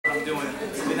I'm doing.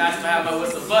 It'd be nice to have my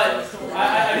whistle. But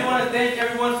I do want to thank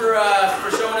everyone for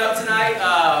showing up tonight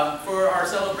for our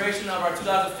celebration of our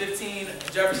 2015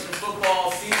 Jefferson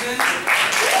football season.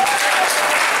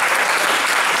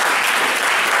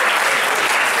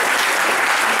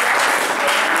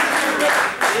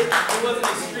 It was an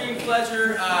extreme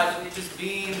pleasure just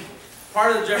being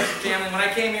part of the Jefferson family. When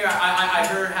I came here, I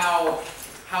heard how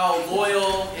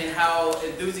loyal and how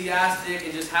enthusiastic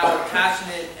and just how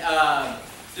passionate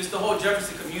just the whole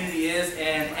Jefferson community is.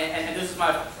 And this is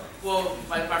my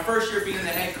first year being the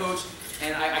head coach,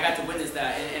 and I got to witness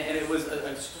that. And it was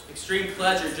an extreme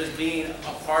pleasure just being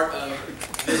a part of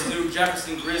this new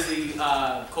Jefferson Grizzly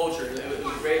culture. It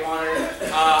was a great honor.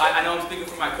 I know I'm speaking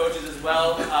for my coaches as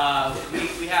well.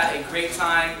 We had a great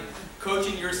time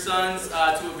coaching your sons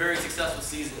to a very successful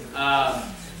season.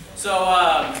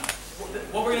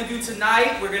 What we're going to do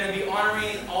tonight, we're going to be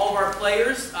honoring all of our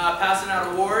players, passing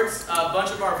out awards. A bunch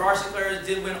of our varsity players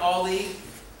did win All-League.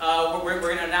 We're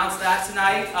going to announce that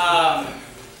tonight.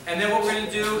 And then what we're going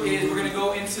to do is we're going to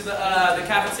go into the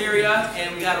cafeteria,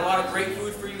 and we got a lot of great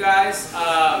food for you guys.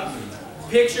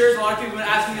 Pictures, a lot of people have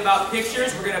been asking me about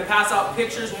pictures. We're going to pass out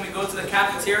pictures when we go to the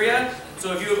cafeteria.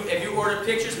 So if you order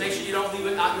pictures, make sure you don't leave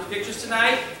without your pictures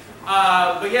tonight.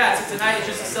 But yeah, tonight is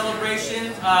just a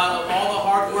celebration of all the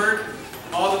hard work,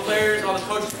 all the players, all the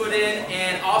coaches put in,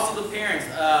 and also the parents.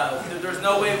 There's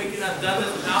no way we could have done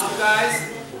this without you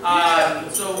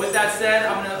guys. So with that said,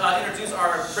 I'm going to introduce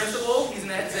our principal. He's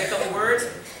going to say a couple words.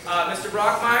 Mr.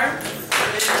 Brockmeyer.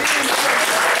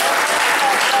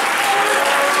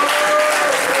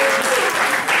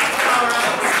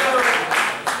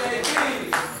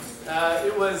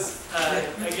 It was,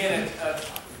 again,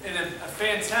 a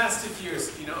fantastic year.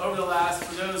 You know, over the last,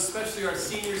 for those, especially our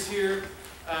seniors here,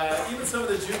 even some of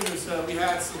the juniors, we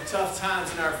had some tough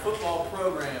times in our football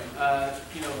program.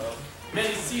 You know,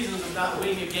 many seasons of not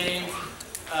winning a game,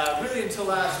 really until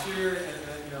last year. And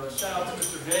you know, shout out to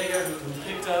Mr. Vega who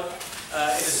picked up in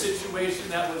a situation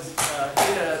that was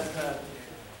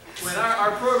when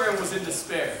our program was in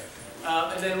despair.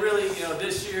 And then really, you know,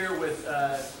 this year with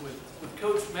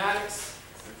Coach Maddox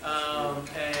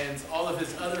and all of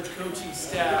his other coaching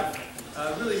staff,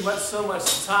 really so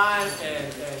much time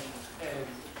and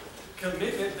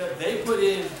commitment that they put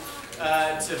in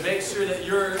to make sure that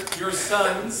your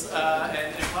sons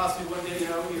and possibly one day, you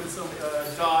know, even some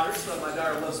daughters. So my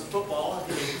daughter loves football.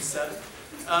 I think she's 7.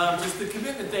 Just the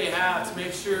commitment they have to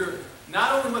make sure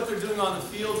not only what they're doing on the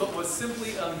field, but what's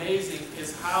simply amazing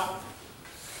is how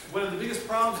one of the biggest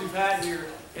problems we've had here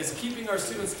is keeping our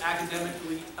students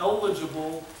academically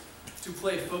eligible to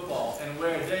play football, and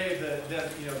where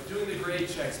you know, doing the grade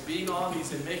checks, being on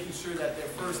these, and making sure that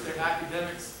their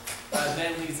academics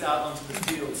then leads out onto the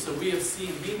field. So we have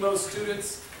seen the most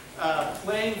students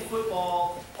playing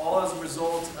football, all as a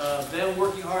result of them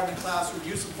working hard in the classroom,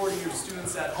 you supporting your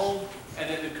students at home, and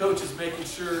then the coaches making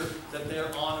sure that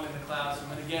they're on in the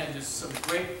classroom. And again, just some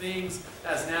great things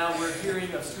as now we're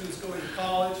hearing of students going to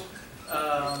college.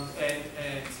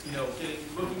 And you know,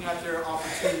 looking at their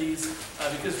opportunities,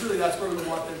 because really that's where we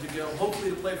want them to go.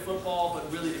 Hopefully to play football,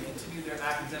 but really to continue their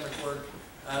academic work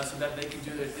so that they can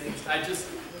do their things. I just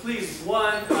please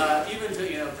even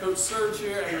to, you know, Coach Serge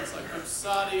here, and it's like Coach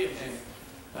Sadi and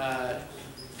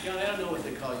Keani, I don't know what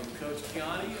they call you, Coach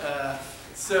Keani.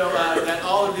 That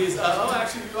all of these. Oh,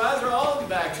 actually, you guys are all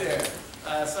back there.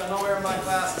 So I'm not wearing my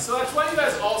glasses. So why don't you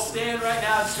guys all stand right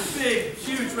now? Just a big,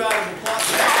 huge round of applause.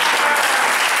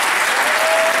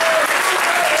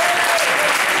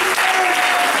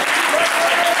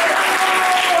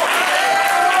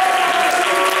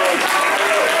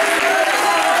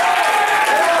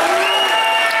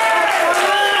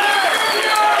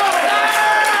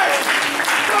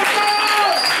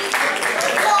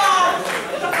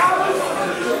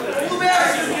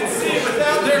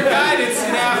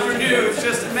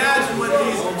 Just imagine what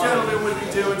these gentlemen would be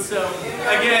doing. So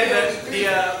again,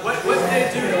 what they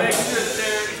do to make sure that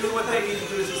they're doing what they need to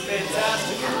do is just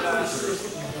fantastic.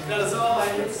 That is all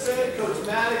I need to say. Coach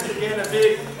Maddox, again, a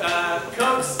big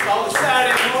coach all the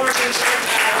Saturday mornings.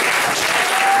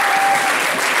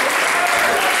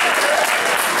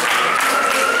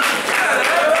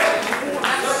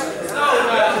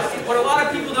 What a lot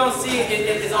of people don't see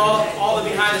is all the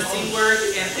behind-the-scenes work,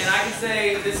 and I can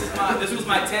say this was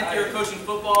my 10th year coaching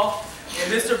football,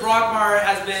 and Mr. Brockmeyer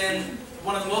has been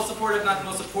one of the most supportive, not the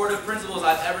most supportive principals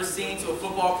I've ever seen to a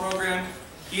football program.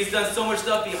 He's done so much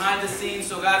stuff behind the scenes.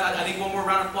 So guys, I think one more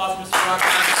round of applause for Mr.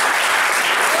 Brockmeyer.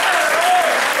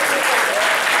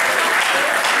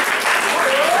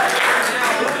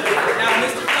 Now,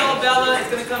 Mr. Calabella is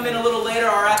going to come in a little later,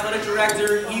 our athletic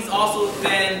director. He's also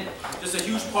been just a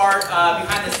huge part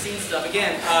behind the scenes stuff.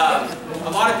 Again, a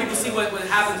lot of people see what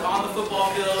happens on the football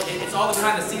field. It's all the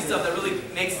behind the scenes stuff that really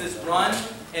makes this run.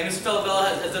 And Mr.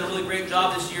 Fellavella has done a really great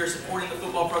job this year supporting the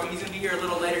football program. He's going to be here a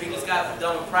little later. He just got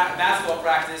done with basketball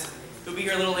practice. He'll be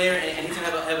here a little later, and he's going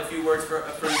to have a few words for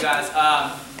you guys.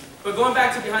 But going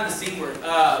back to behind the scene work,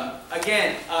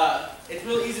 again, it's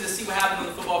really easy to see what happens on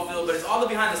the football field, but it's all the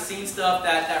behind the scenes stuff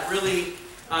that really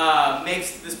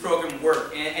makes this program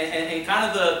work. And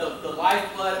kind of the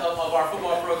lifeblood of our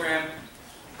football program,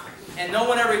 and no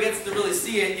one ever gets to really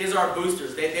see it, is our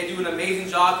boosters. They do an amazing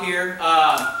job here.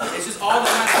 It's just all the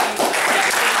behind the scenes stuff.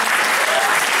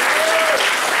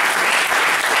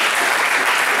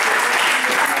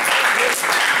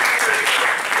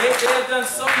 They have done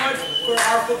so much for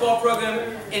our football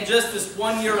program in just this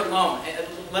 1 year alone.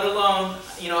 Let alone,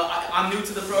 you know, I'm new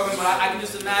to the program, but I can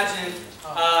just imagine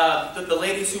the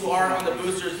ladies who are on the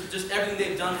boosters, just everything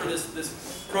they've done for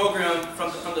this program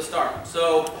from the start.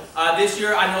 So this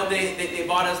year, I know they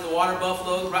bought us the water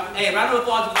buffalo. Hey, round of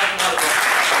applause for the water buffalo.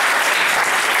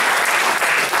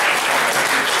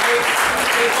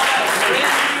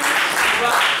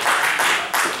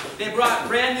 They brought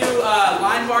brand new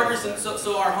line markers, and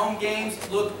so our home games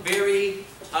look very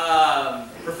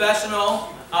professional.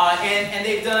 And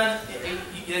they've done,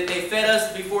 they fed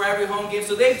us before every home game,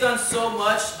 so they've done so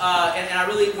much. And I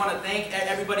really want to thank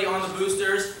everybody on the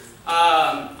boosters.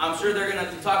 I'm sure they're going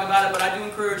to talk about it, but I do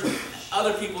encourage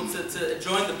other people to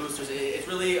join the boosters. It's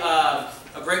really a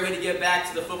great way to get back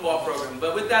to the football program.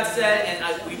 But with that said, and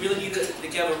we really need to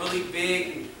give a really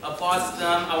big applause to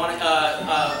them. I want to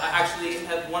actually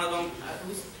have one of them.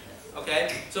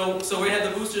 Okay, so we're gonna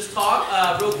have the boosters talk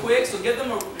real quick. So give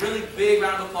them a really big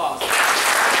round of applause.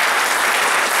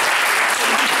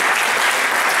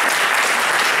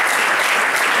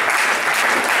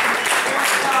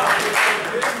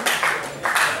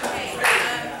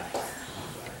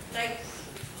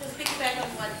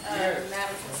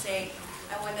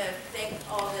 I want to thank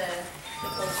all the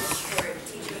coaches for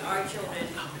teaching our children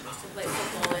to play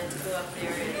football and to go up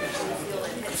there and feel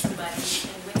and hit somebody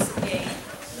and win some game,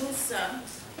 lose some,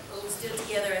 but we're still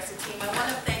together as a team. I want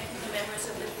to thank the members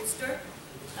of the booster.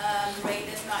 Rain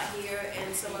is not here,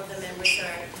 and some of the members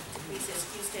are, please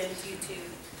excuse them due to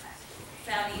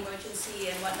family emergency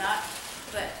and whatnot.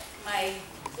 But my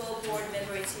full board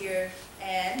member is here,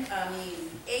 and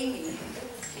Amy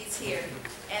is here.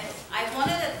 And I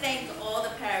wanted to thank all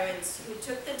the parents who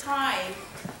took the time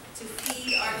to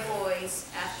feed our boys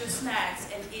after snacks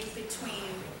and in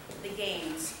between the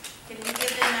games. Can we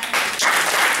give them a hand?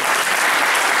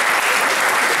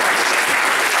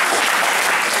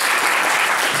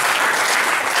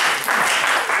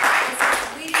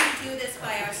 We didn't do this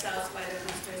by ourselves, by the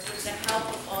boosters, with the help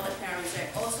of all the parents.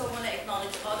 I also want to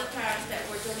acknowledge all the parents that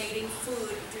were donating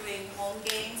food during home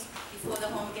games, before the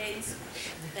home games,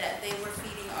 that they were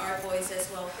feeding our boys as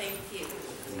well. Thank you.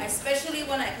 I especially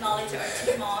want to acknowledge our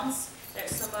team moms.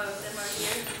 There's some of them are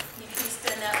here. Can you please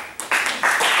stand up?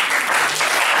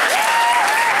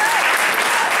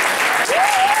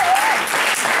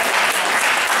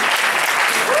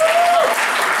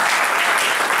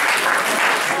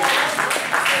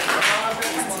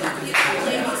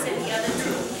 Ladies and the other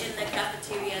two in the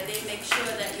cafeteria, they make sure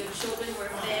that your children were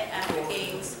fed after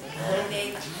games, and they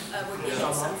were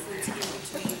given some food in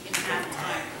between in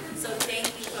halftime. So thank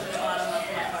you from the bottom of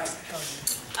my heart.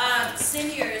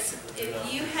 Seniors, if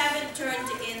you haven't turned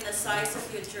in the size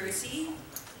of your jersey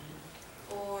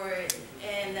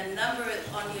and the number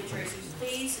on your jersey,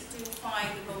 please do find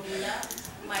Romina,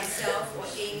 myself, or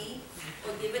Amy,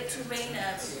 or give it to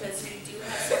Raina, because we do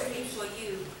have something for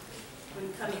you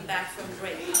when coming back from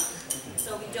break.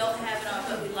 So we don't have it on,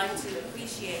 but we'd like to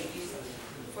appreciate you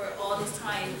for all this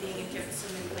time being in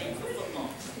Jefferson and playing for football.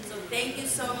 So thank you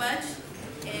so much.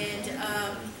 And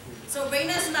so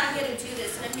Raina's not here to do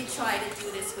this. Let me try to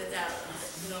do this without,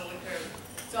 with her.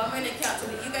 So I'm going to count to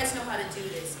it. You guys know how to do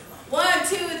this. 1,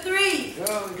 2, 3.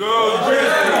 Go,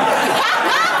 Jefferson!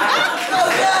 Go,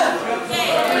 go! Okay,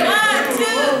 1, 2,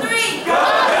 3. Go,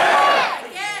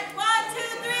 again, 1, 2,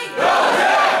 3. Go,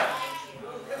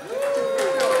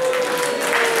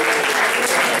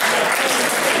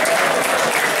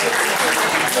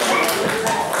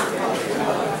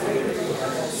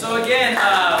 So again,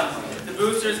 the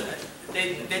boosters,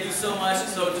 they do so much.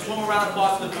 So just one more round of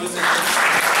applause for the boosters.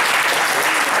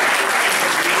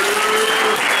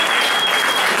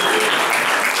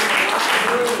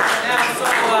 Now, so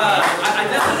I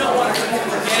definitely don't want to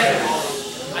forget.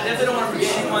 I definitely don't want to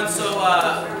forget anyone. So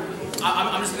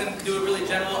I'm just going to do it really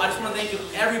general. I just want to thank you,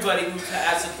 everybody who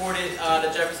has supported the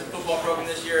Jefferson football program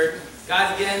this year.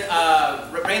 Guys, again,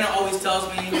 Raina always tells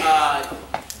me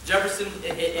Jefferson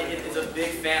is a big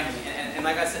family, and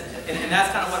like I said, and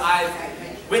that's kind of what I've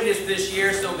witnessed this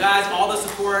year. So guys, all the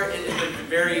support has been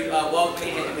very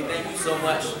welcoming, and we thank you so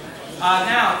much.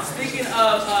 Now, speaking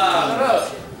of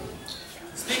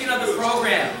the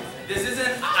program, this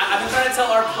isn't, I've been trying to tell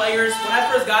our players, when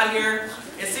I first got here,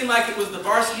 it seemed like it was the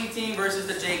varsity team versus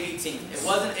the JV team. It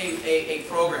wasn't a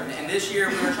program, and this year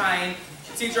we were trying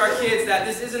to teach our kids that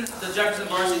this isn't the Jefferson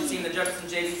varsity team, the Jefferson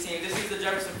JV team, this is the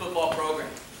Jefferson football program.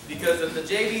 Because the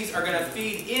JVs are going to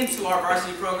feed into our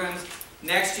varsity programs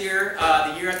next year.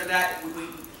 The year after that,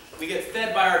 we get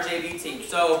fed by our JV team.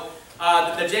 So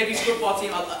the JV football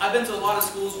team, I've been to a lot of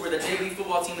schools where the JV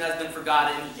football team has been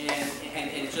forgotten, and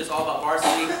it's just all about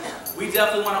varsity. We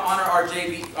definitely want to honor our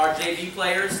JV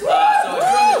players. So if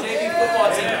you're on the JV football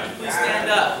team, please stand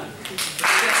up.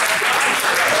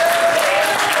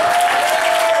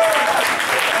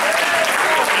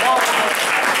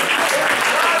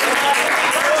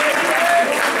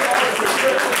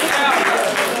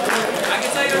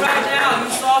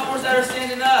 That are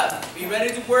standing up, be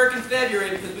ready to work in February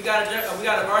because we got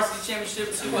a varsity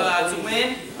championship to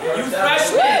win. You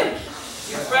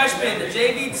freshmen, the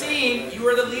JV team, you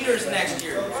are the leaders next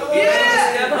year. So be ready to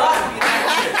step up and be that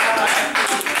leader.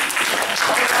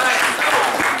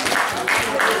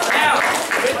 Now,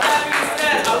 with that being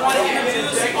said, I want to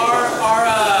introduce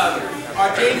our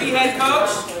JV head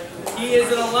coach. He is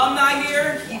an alumni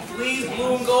here. He bleeds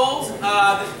blue and gold.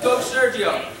 This is Coach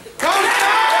Sergio.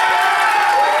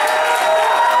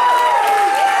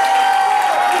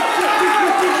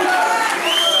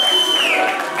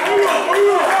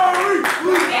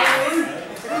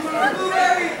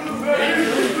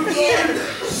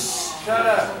 Shut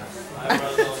up.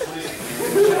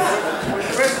 Where's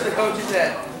the rest of the coaches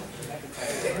at?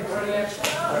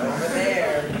 Over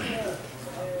there.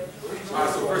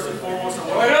 So first and foremost, I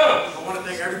want to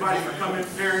thank everybody for coming,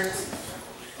 parents,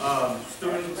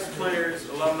 students, players,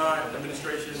 alumni,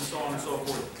 administration, and so on and so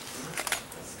forth.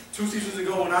 2 seasons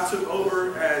ago, when I took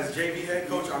over as JV head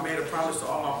coach, I made a promise to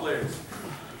all my players.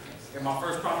 And my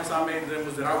first promise I made to them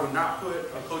was that I would not put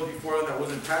a coach before them that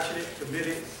wasn't passionate,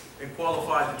 committed, and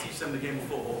qualified to teach them the game of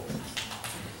football.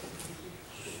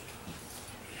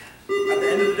 At the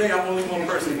end of the day, I'm only one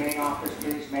person. Main office,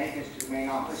 please. Main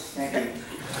office. Thank you. At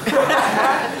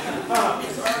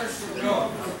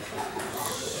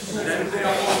the end of the day,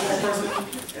 I'm only one person,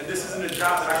 and this isn't a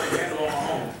job that I can handle on my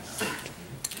own.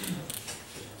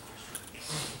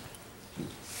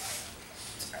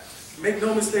 Make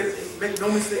no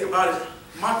mistake about it.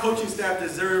 My coaching staff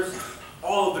deserves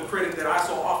all of the credit that I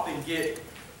so often get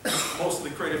most of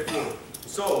the credit for.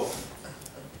 So,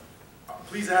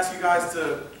 please ask you guys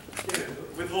to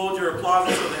withhold your applause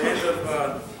until the end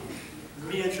of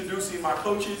me introducing my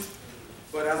coaches.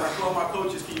 But as I call my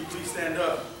coaches, can you please stand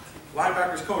up?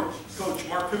 Linebackers coach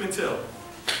Mark Pimentel.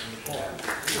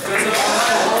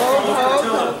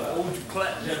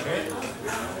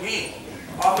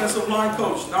 Offensive line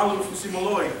coach Nalu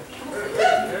Fusimaloy.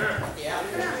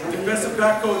 Defensive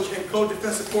back coach and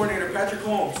co-defensive coordinator Patrick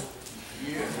Holmes.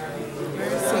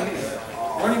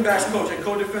 Running backs coach and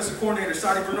co-defensive coordinator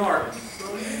Sadi Bernard.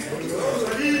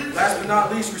 Last but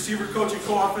not least, receiver coach and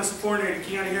co-offensive coordinator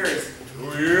Keanu Harris.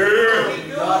 Who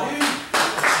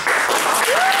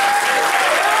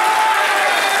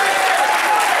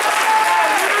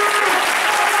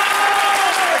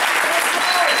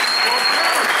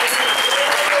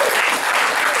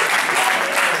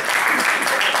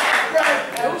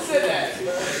said that?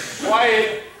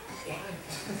 Quiet.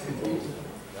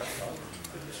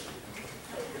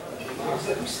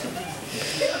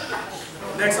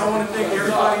 Next, I want to thank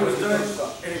everybody who has done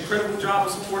an incredible job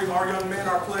of supporting our young men,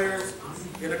 our players,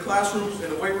 in the classrooms, in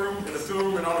the weight room, in the field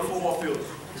room, and on the football field.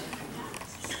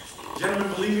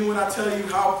 Gentlemen, believe me when I tell you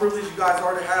how privileged you guys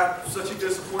are to have such a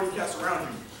good supporting cast around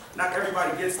you. Not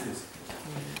everybody gets this.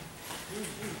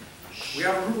 We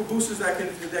have a group of boosters that can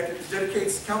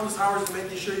dedicate countless hours to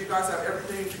making sure you guys have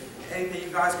anything you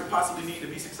guys could possibly need to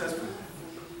be successful.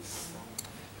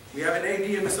 We have an AD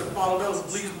and Mr. Paulo Mills who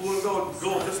bleeds blue and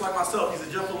gold, just like myself. He's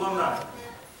a Jeff alumni.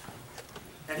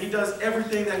 And he does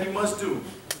everything that he must do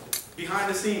behind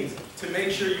the scenes to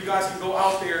make sure you guys can go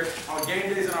out there on game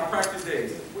days and on practice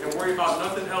days and worry about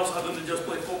nothing else other than just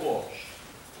play football.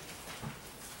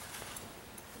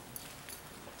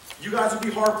 You guys would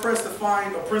be hard-pressed to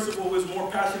find a principal who is more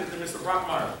passionate than Mr.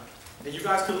 Brockmeyer. And you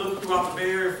guys could look throughout the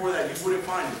Bay Area for that. You wouldn't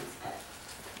find it.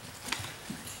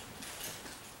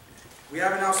 We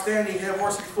have an outstanding head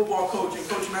varsity football coach and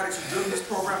Coach Maddox who's doing this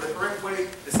program the correct way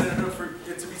to set it up for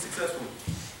it to be successful.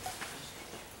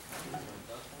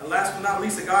 And last but not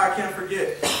least, a guy I can't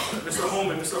forget, Mr.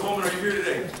 Holman. Mr. Holman, are you here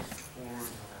today?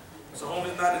 Mr. Holman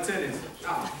is not in attendance.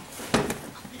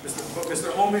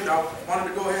 Mr. Holman, I wanted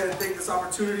to go ahead and take this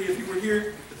opportunity, if you were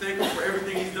here, to thank him for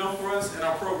everything he's done for us and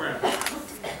our program.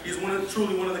 He's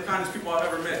truly one of the kindest people I've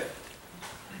ever met.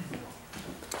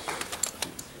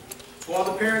 To all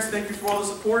the parents, thank you for all the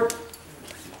support.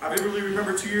 I vividly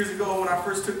remember 2 years ago when I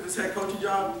first took this head coaching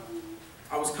job.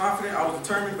 I was confident, I was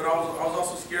determined, but I was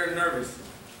also scared and nervous.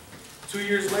 2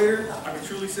 years later, I can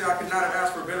truly say I could not have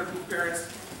asked for better group of parents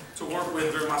to work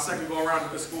with during my second go around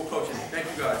with the school coaching. Thank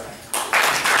you guys.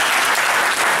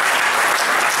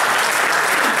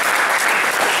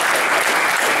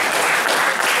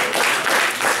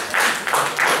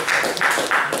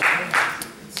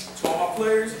 To all my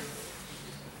players,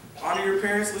 honor your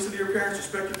parents, listen to your parents,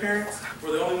 respect your parents,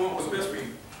 for they only want what's best for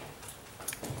you.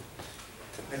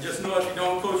 And just know if you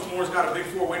don't, Coach Moore's got a big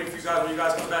four waiting for you guys when you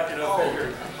guys come back in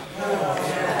February.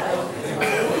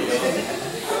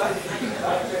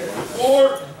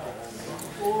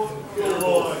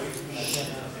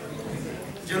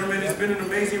 Gentlemen, it's been an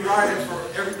amazing ride, and for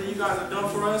everything you guys have done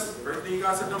for us, for everything you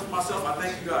guys have done for myself, I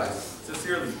thank you guys,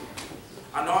 sincerely.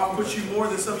 I know I've pushed you more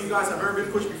than some of you guys have ever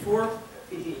been pushed before.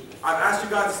 I've asked you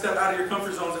guys to step out of your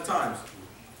comfort zones at times.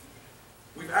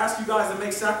 We've asked you guys to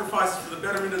make sacrifices for the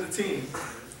betterment of the team.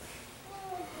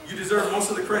 You deserve most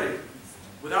of the credit.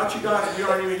 Without you guys, we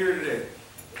aren't even here today.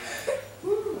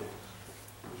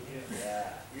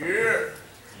 Yeah.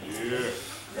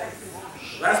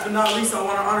 Last but not least, I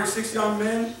want to honor 6 young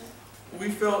men who we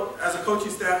felt as a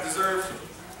coaching staff deserved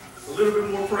a little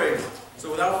bit more praise. So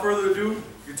without further ado,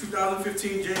 your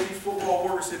 2015 JV Football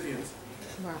Award recipients.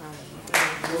 When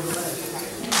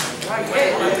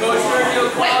Coach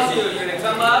Sergio calls you, you're going to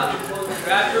come up,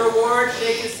 grab your award,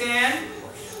 shake his hand,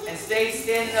 and stay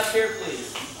standing up here,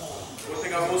 please. One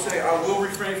thing I will say, I will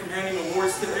refrain from handing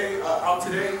awards today, out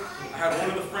today. I had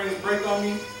one of the frames break on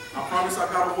me. I promise I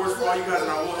got awards for all you guys,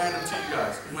 and I will hand them to you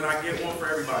guys when I get one for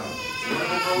everybody. One of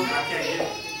them broke, and I can't get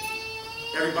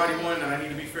everybody one, and I need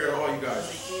to be fair to all you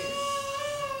guys.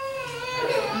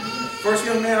 First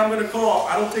young man I'm going to call,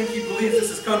 I don't think he believes this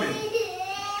is coming.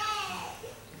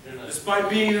 Despite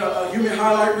being a human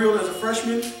highlight reel as a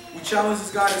freshman, we challenge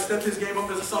this guy to step his game up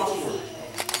as a sophomore.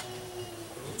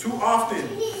 Too often,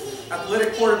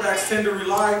 athletic quarterbacks tend to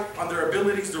rely on their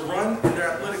abilities to run and their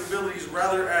athletic abilities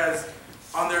rather as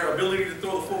on their ability to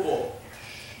throw the football.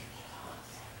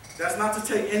 That's not to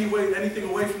take anything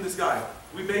away from this guy.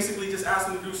 We basically just asked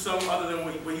him to do something other than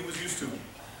what he was used to.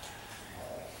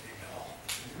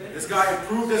 This guy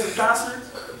improved as a passer.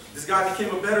 This guy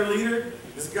became a better leader.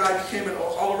 This guy became an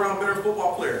all-around better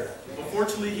football player.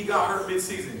 Unfortunately, he got hurt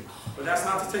mid-season. But that's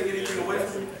not to take anything away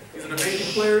from him. He's an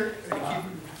amazing player. And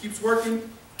he keeps working.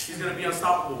 He's going to be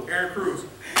unstoppable. Aaron Cruz.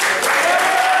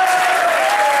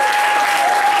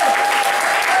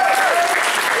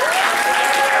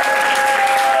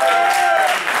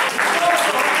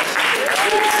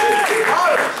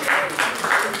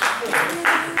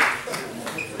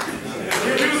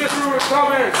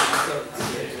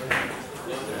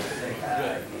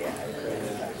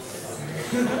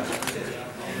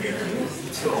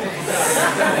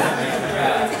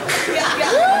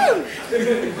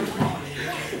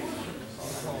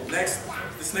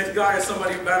 This next guy is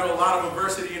somebody who battled a lot of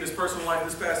adversity in his personal life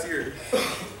this past year.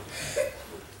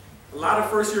 A lot of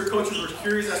first-year coaches were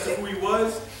curious as to who he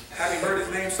was, having heard his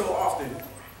name so often.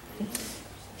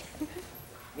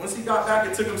 Once he got back,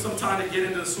 it took him some time to get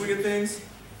into the swing of things.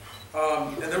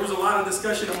 And there was a lot of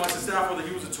discussion amongst the staff whether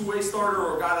he was a two-way starter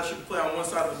or a guy that should play on one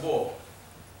side of the ball.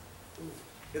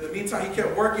 In the meantime, he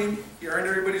kept working. He earned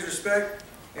everybody's respect.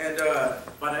 And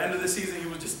by the end of the season, he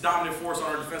was just a dominant force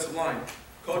on our defensive line.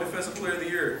 Co-Defensive Player of the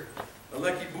Year,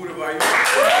 Aleki Budavayu.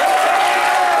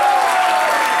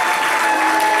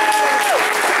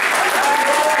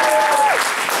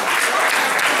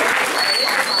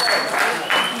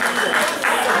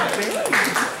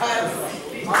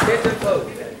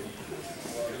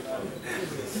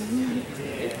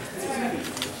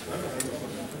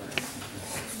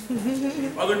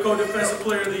 Other Co-Defensive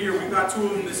Player of the Year, we got 2 of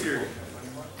them this year.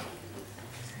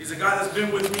 He's a guy that's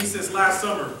been with me since last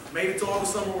summer, made it to all the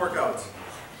summer workouts.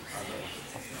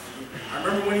 I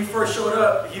remember when he first showed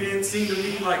up, he didn't seem to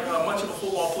me like much of a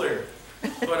football player.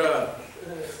 But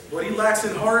what he lacks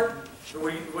in heart,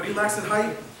 or what he lacks in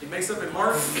height, he makes up in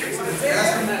heart, he makes up in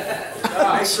tenacity,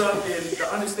 he makes up in the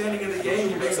understanding of the game,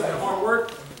 he makes up in hard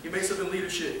work, he makes up in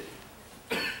leadership.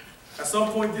 At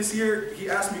some point this year, he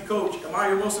asked me, Coach, am I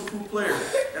your most improved player?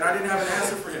 And I didn't have an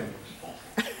answer for him.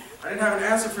 I didn't have an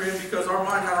answer for him because our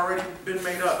mind had already been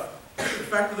made up. The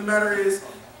fact of the matter is,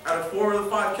 Out of 4 of the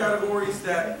 5 categories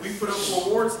that we put up for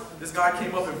awards, this guy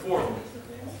came up in 4 of them.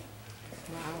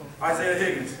 Isaiah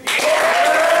Higgins.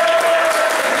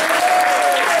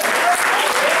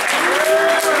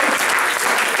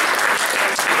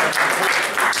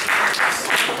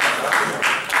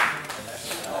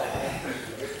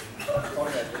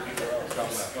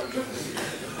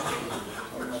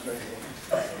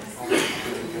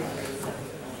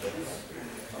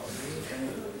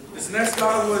 This next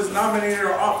guy was nominated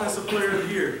our Offensive Player of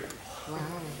the Year.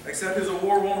 Except his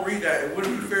award won't read that. It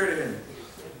wouldn't be fair to him.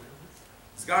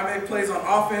 This guy made plays on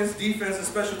offense, defense, and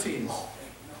special teams.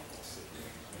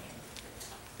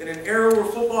 In an era where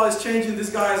football is changing, this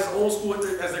guy is old school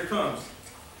as there comes.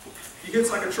 He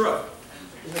hits like a truck.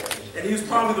 And he was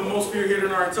probably the most feared hitter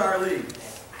in our entire league,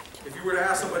 if you were to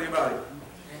ask somebody about it.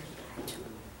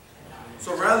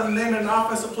 So rather than naming an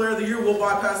Offensive Player of the Year, we'll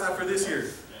bypass that for this year.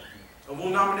 And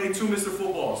we'll nominate 2 Mr.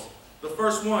 Footballs. The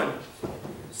first one,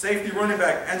 safety running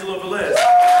back, Angela Valdez.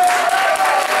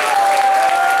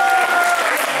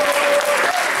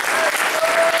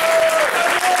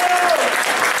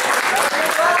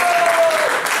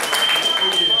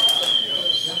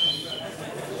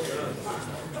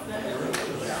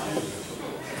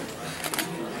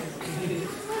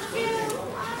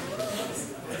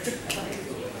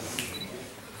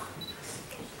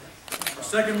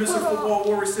 Second Mr. Football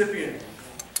Award recipient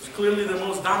was clearly the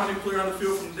most dominant player on the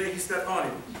field from the day he stepped on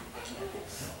it.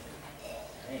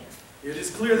 It is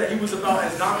clear that he was about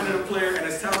as dominant a player and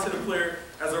as talented a player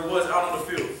as there was out on the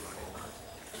field.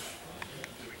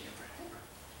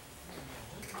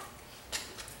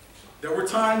 There were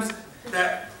times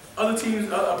that other teams,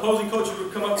 opposing coaches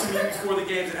would come up to me before the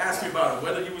games and ask me about it,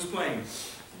 whether he was playing.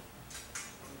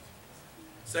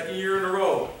 Second year in a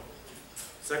row,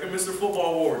 second Mr.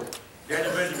 Football Award.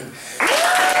 Daniel Benjamin.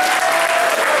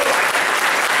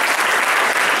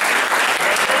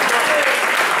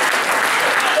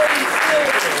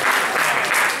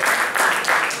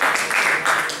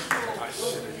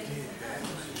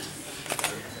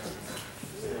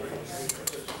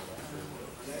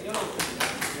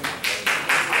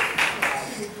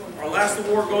 Our last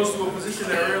award goes to a position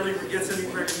that rarely gets any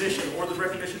recognition or the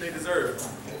recognition they deserve.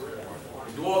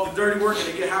 They do all the dirty work and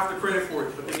they get half the credit for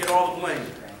it, but they get all the blame.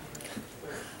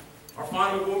 Our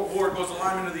final award goes to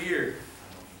Lineman of the Year.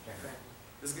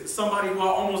 This is somebody who I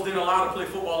almost didn't allow to play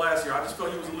football last year. I just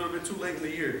felt he was a little bit too late in the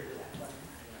year.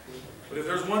 But if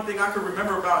there's one thing I could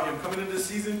remember about him coming into this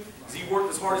season, is he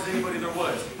worked as hard as anybody there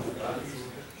was.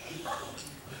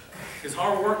 His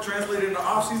hard work translated in the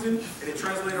offseason, and it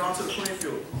translated onto the playing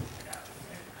field.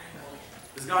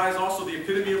 This guy is also the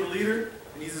epitome of a leader,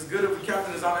 and he's as good of a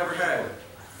captain as I've ever had.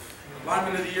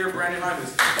 Lineman of the Year, Brandon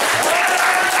Hymas.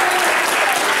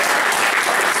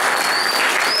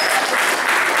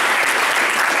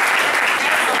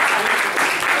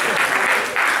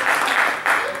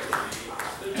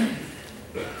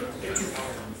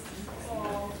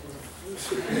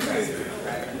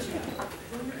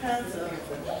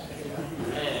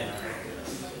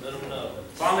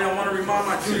 Finally, I want to remind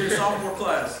my junior and sophomore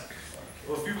class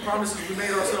of a few promises we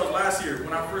made ourselves last year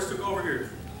when I first took over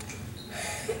here.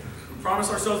 We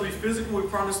promised ourselves to be physical. We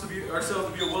promised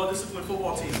ourselves to be a well-disciplined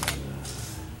football team.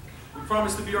 We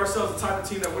promised to be ourselves the type of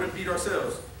team that wouldn't beat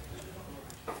ourselves.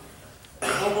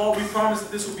 Above all, we promised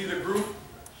that this would be the group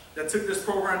that took this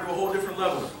program to a whole different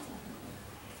level.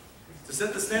 To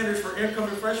set the standards for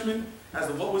incoming freshmen as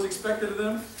to what was expected of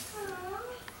them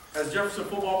as Jefferson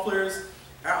football players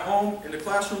at home, in the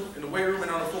classroom, in the weight room,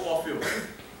 and on the football field.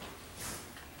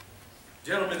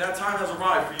 Gentlemen, that time has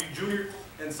arrived for you junior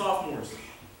and sophomores.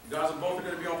 You guys are both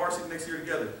going to be on varsity next year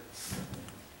together.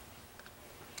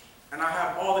 And I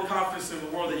have all the confidence in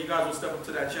the world that you guys will step up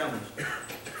to that challenge.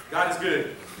 God is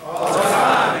good. All the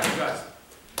time. Thank you guys.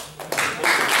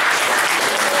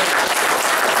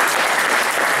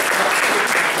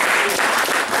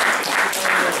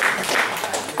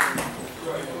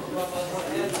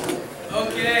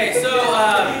 Okay, so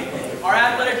our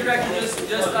athletic director just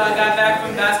got back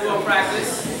from basketball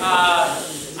practice.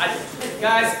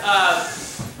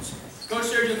 Coach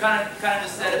Sergio kind of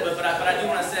just said it, but I do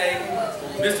want to say,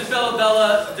 Mr.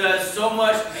 Bella does so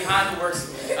much behind the works,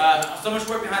 so much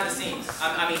work behind the scenes.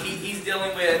 I mean, he's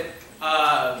dealing with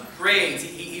grades.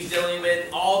 He's dealing with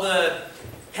all the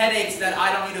headaches that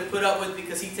I don't need to put up with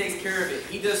because he takes care of it.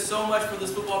 He does so much for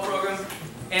this football program.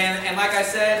 And like I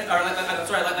said, or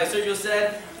like Sergio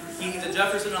said, he's a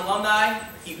Jefferson alumni.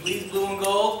 He bleeds blue and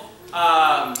gold.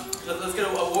 Let's get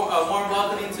a warm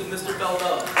welcoming to Mr.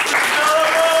 Valdez.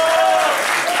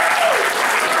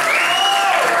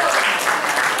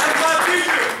 That's my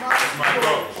teacher. My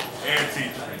coach and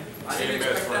teacher. And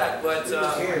best friend.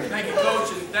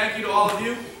 all of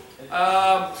you.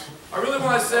 I really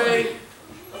want to say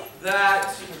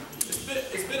that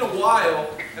it's been a while,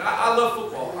 and I love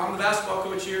football. I'm the basketball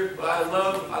coach here, but I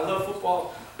love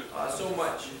football so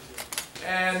much.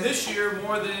 And this year,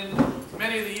 more than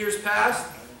many of the years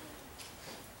past,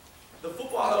 the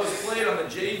football that was played on the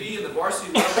JV and the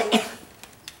varsity level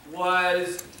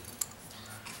was,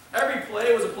 every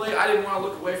play was a play I didn't want to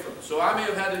look away from. So I may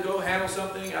have had to go handle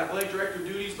something, athletic director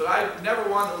duties, but I never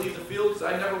wanted to leave the field because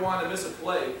I never wanted to miss a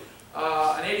play.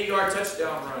 An 80-yard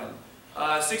touchdown run,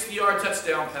 60-yard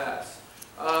touchdown pass,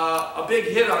 a big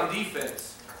hit on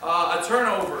defense, a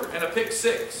turnover, and a pick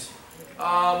six.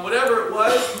 Whatever it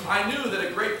was, I knew that a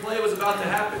great play was about to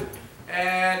happen.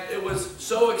 And it was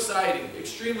so exciting,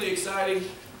 extremely exciting.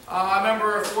 I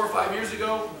remember 4 or 5 years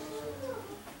ago,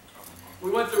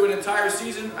 we went through an entire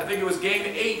season. I think it was game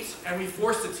 8, and we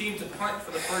forced the team to punt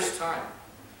for the first time.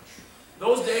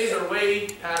 Those days are way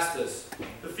past us.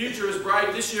 The future is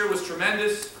bright. This year was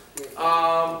tremendous.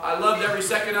 I loved every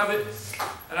second of it.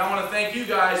 And I want to thank you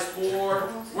guys for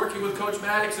working with Coach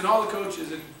Maddox and all the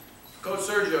coaches and Coach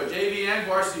Sergio, JV and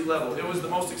varsity level. It was the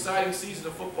most exciting season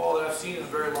of football that I've seen in a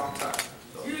very long time.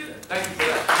 So, thank you for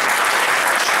that.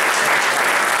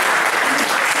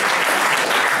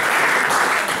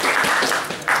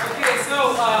 Okay, so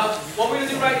what we're going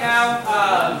to do right now,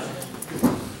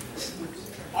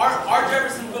 our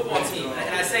Jefferson football team,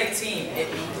 and I say team,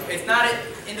 it's not an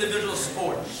individual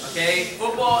sport, okay?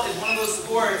 Football is one of those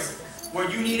sports where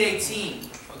you need a team.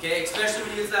 Okay, especially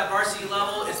when you get to that varsity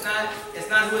level, it's not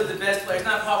who is the best player. It's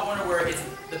not Pop Warner where it's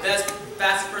the best,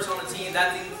 fastest person on the team.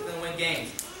 That team is going to win games.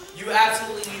 You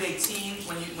absolutely need a team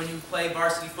when you play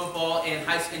varsity football and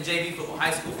JV football,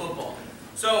 high school football.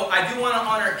 So I do want to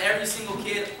honor every single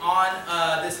kid on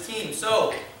this team.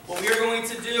 So what we are going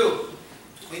to do,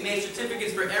 we made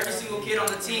certificates for every single kid on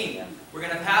the team. We're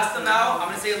going to pass them out. I'm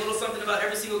going to say a little something about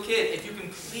every single kid. If you can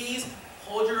please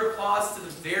hold your applause to the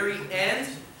very end,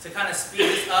 to kind of speed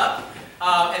this up,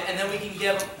 and then we can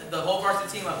give the whole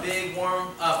varsity team a big warm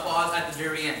applause at the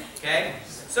very end, okay?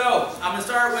 So, I'm going to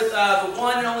start with the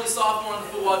one and only sophomore on the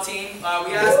football team.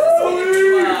 We asked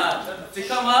the to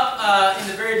come up in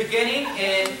the very beginning,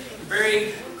 and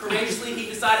very courageously he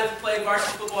decided to play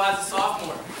varsity football as a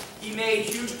sophomore. He made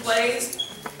huge plays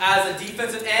as a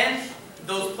defensive end.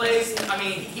 Those plays, I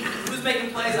mean, he was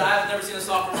making plays that I've never seen a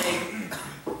sophomore make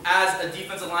as a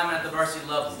defensive lineman at the varsity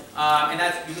level. And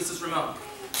that's Ulysses Ramon.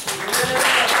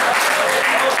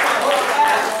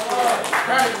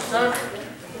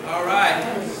 All right.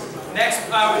 Next,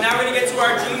 now we're going to get to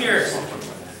our juniors.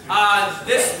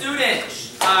 This student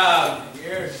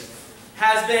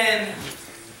has been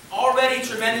already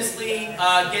tremendously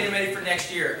getting ready for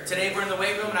next year. Today we're in the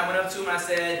weight room, and I went up to him and I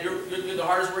said, you're the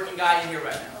hardest working guy in here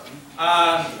right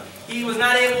now. He was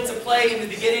not able to play in the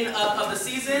beginning of the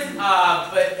season,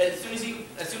 but as soon as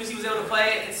he was able to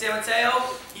play in San Mateo,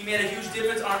 he made a huge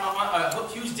difference on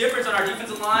our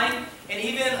defensive line, and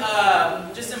even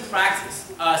just in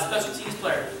practice, special teams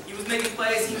player. He was making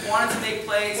plays. He wanted to make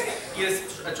plays. He has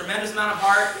a tremendous amount of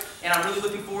heart, and I'm really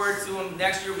looking forward to him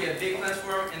next year. We have big plans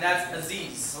for him, and that's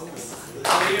Aziz. And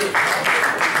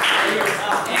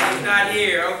he's not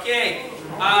here. Okay.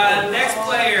 Next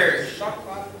player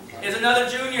is another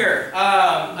junior,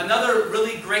 another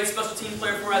really great special team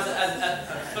player for us as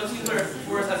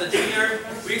a junior.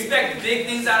 We expect big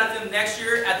things out of him next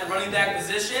year at the running back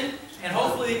position, and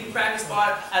hopefully he can crack his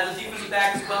spot as a defensive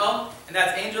back as well. And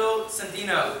that's Angel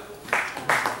Sandino.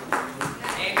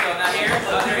 Angel, not here?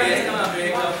 Oh, there he is. Come on,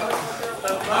 Angel.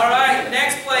 All right,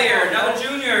 next player, another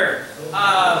junior.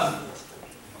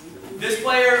 This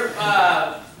player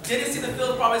didn't see the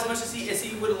field probably as much as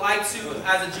he would like to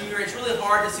as a junior. It's really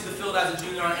hard to see the field as a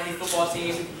junior on any football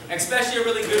team, especially a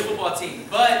really good football team.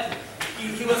 But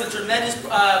he was a tremendous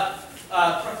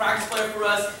practice player for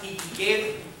us. He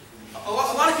gave a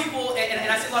lot of people, and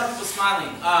I see a lot of people smiling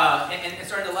and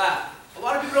starting to laugh. A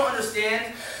lot of people don't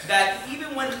understand that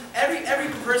even when every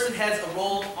person has a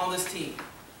role on this team.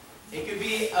 It could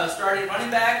be a starting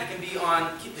running back. It can be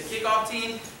on the kickoff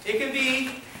team. It can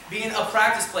be being a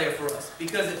practice player for us,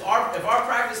 because if our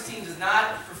practice team does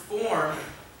not perform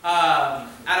at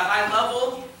a high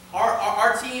level,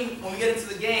 our team, when we get into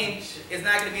the game, is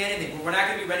not going to be anything. We're not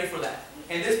going to be ready for that.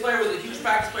 And this player was a huge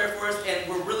practice player for us, and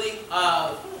we're really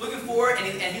looking forward, and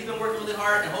he's been working really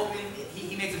hard, and hoping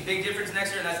he makes a big difference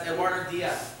next year, and that's Eduardo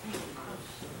Diaz.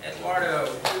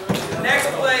 Eduardo. Next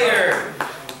player.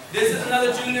 This is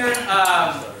another junior.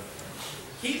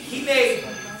 He made...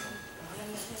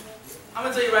 I'm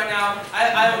going to tell you right now, I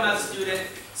have him as a student.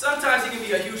 Sometimes he can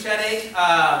be a huge headache,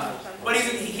 but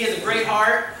he has a great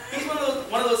heart. He's one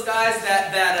of those guys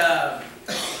that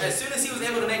as soon as he was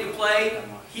able to make a play,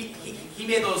 he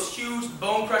made those huge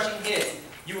bone-crushing hits.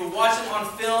 You would watch him on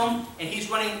film, and he's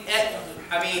running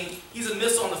he's a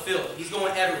missile on the field. He's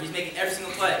going everywhere. He's making every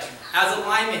single play. As a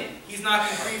lineman, he's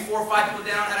knocking 3, 4, 5 people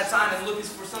down at a time and looking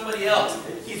for somebody else.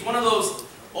 He's one of those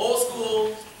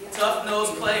old-school,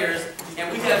 tough-nosed players,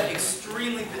 and we have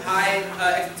extremely high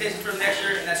expectations for him next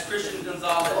year, and that's Christian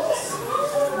Gonzalez.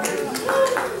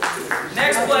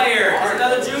 Next player is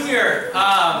another junior.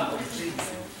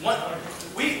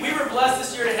 We were blessed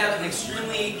this year to have an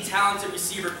extremely talented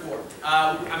receiver corps.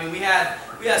 We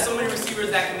had so many receivers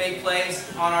that can make plays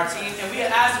on our team, and we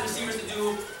had asked the receivers to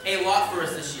do a lot for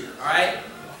us this year. All right.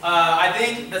 I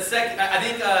think the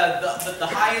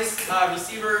highest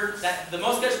receiver, the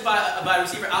most catches by a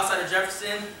receiver outside of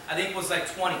Jefferson, I think was like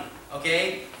 20.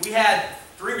 Okay. We had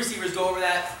 3 receivers go over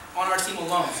that on our team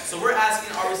alone. So we're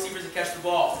asking our receivers to catch the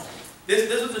ball. This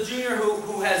was a junior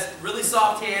who has really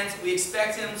soft hands. We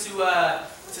expect him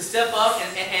to step up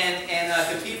and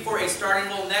compete for a starting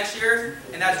role next year,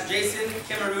 and that's Jason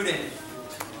Kemarudin.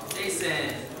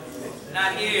 Jason,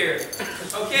 not here.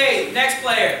 Okay, next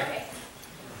player.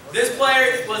 This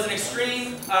player was an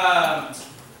extreme,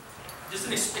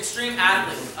 extreme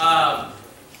athlete.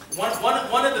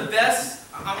 One of the best,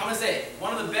 I'm gonna say,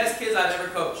 one of the best kids I've ever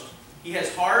coached. He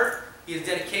has heart, he has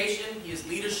dedication, he has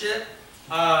leadership.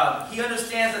 He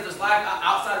understands that there's life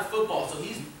outside of football, so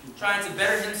he's trying to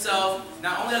better himself,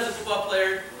 not only as a football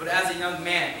player, but as a young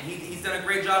man. And he's done a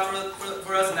great job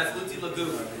for us, and that's Luti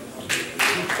Lagu.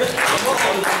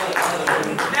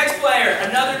 Next player,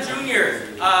 another junior.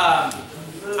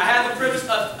 I had the privilege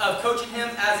of coaching him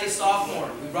as a sophomore.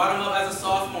 We brought him up as a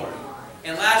sophomore.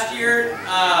 And last year,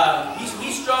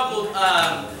 he struggled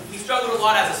a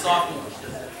lot as a sophomore.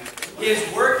 His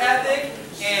work ethic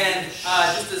and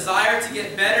just desire to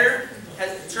get better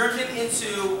has turned him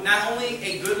into not only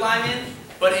a good lineman,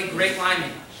 but a great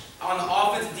lineman. On the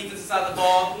offense and defensive side of the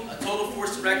ball, a total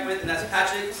force to reckon with, and that's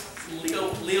Patrick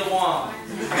Leo Wong.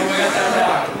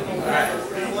 Right.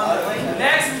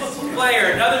 Next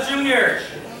player, another junior.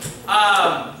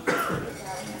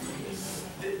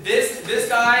 This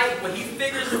guy, when he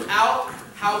figures out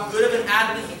how good of an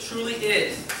athlete he truly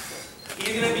is,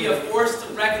 he's going to be a force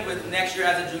to reckon with next year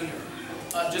as a junior.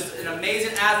 Just an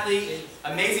amazing athlete,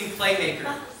 amazing playmaker.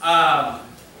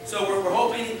 So we're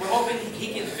hoping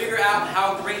he can figure out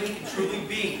how great he can truly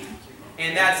be,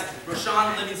 and that's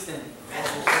Rashawn Livingston.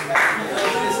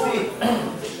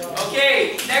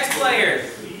 Okay, next player.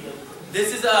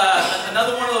 This is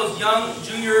another one of those young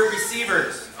junior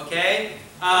receivers. Okay,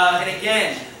 and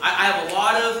again, I have a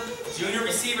lot of junior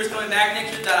receivers coming back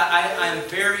next year that I am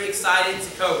very excited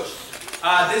to coach.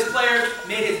 This player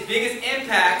made his biggest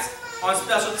impact on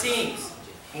special teams.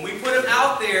 When we put him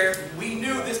out there, we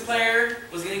knew this player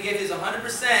was going to give his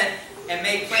 100% and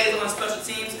make plays on special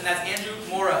teams, and that's Andrew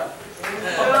Mora.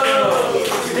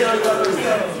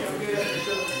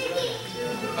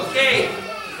 Okay,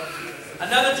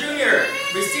 another junior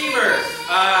receiver.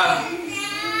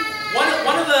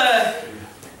 One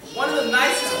of the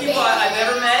nicest people I've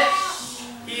ever met.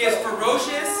 He is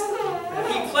ferocious.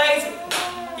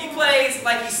 He plays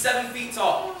like he's 7 feet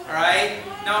tall. All right.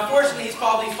 Now, unfortunately, he's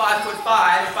probably 5'5" or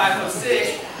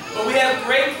 5'6", but we have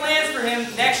great plans for him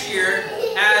next year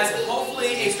as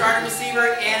hopefully a starting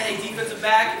receiver and a defensive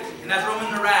back, and that's Roman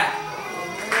Narak.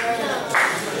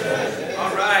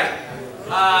 All right.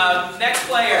 Next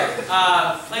player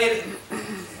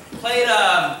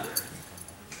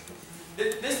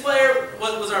this player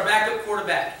was our backup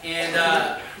quarterback, and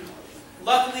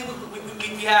luckily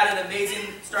we had an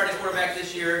amazing starting quarterback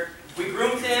this year. We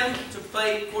groomed him to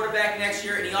play quarterback next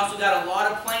year, and he also got a lot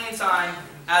of playing time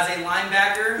as a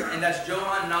linebacker, and that's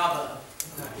Johan Nava.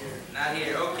 Not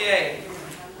here. Okay.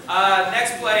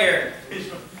 Next player.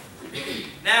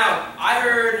 Now, I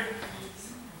heard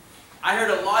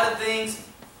a lot of things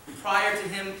prior to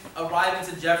him arriving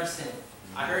to Jefferson.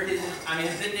 I heard his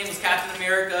nickname was Captain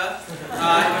America.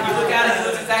 When you look at it, he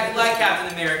looks exactly like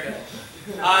Captain America.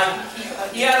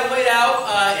 He had to wait out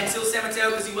until San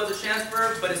Mateo because he was a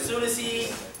transfer, but as soon as he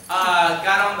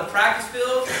got on the practice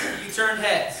field, he turned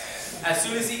heads. As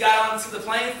soon as he got onto the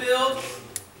playing field,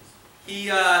 he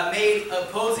made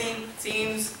opposing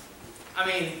teams,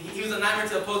 he was a nightmare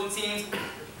to opposing teams.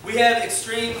 We have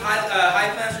extreme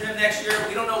high plans for him next year.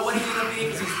 We don't know what he's going to be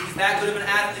because he's that good of an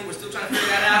athlete. We're still trying to figure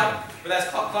that out, but that's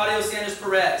Claudio Sanders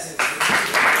Perez.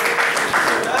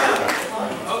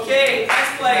 Okay,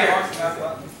 next player.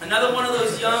 Another one of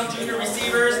those young junior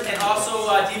receivers and also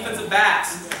defensive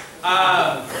backs.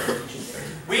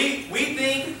 We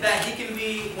think that he can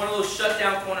be one of those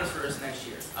shutdown corners for us next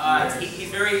year. He's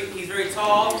very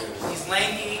tall. He's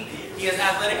lanky. He has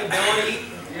athletic ability,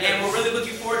 and we're really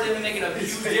looking forward to him making a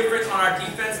huge difference on our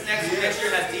defense next year.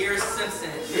 That's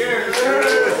Simpson.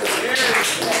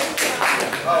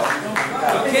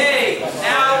 Okay,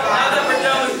 now that we're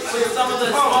done with some of the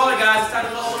smaller guys, it's time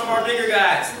to call one of our bigger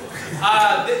guys.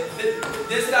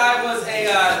 This guy was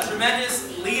a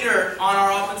tremendous leader on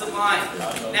our offensive line.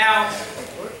 Now,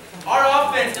 our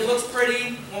offense, it looks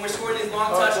pretty when we're scoring these long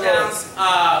touchdowns,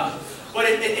 but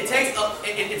it's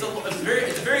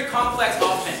a very complex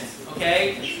offense.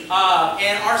 Okay,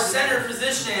 and our center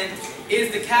position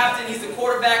is the captain. He's the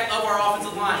quarterback of our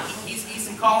offensive line. He's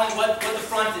calling what the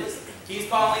front is. He's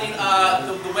calling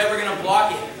the way we're going to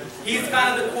block it. He's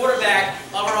kind of the quarterback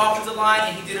of our offensive line,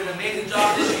 and he did an amazing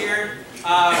job this year.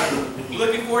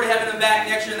 Looking forward to having him back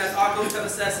next year, and that's Akko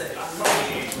Tavasese.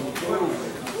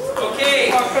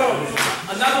 Okay,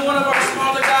 another one of our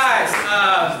smaller guys.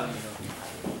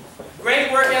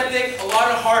 Great work ethic, a lot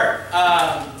of heart.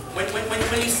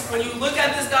 When you look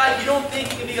at this guy, you don't think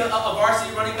he can be a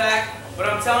varsity running back, but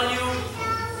I'm telling you,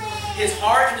 his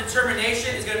heart and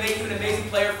determination is going to make him an amazing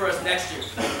player for us next year.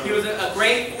 He was a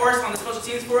great force on the special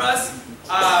teams for us.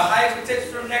 High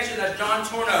expectations for him next year. That's John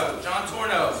Torno.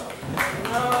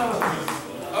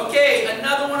 Okay,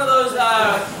 another one of those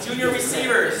junior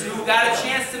receivers who got a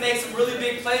chance to make some really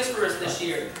big plays for us this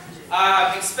year,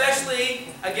 especially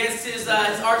against his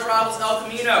arch rivals El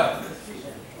Camino.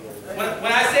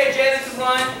 When I say Jalen can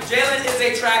run, Jalen is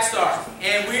a track star,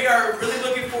 and we are really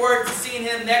looking forward to seeing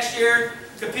him next year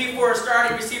compete for a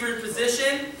starting receiver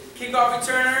position, kickoff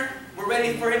returner. We're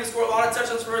ready for him to score a lot of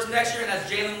touchdowns for us next year, and that's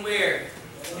Jalen Ware.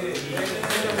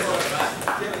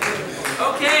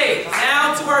 Okay,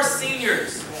 now to our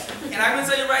seniors. And I'm going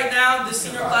to tell you right now, this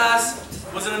senior class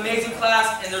was an amazing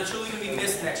class, and they're truly going to be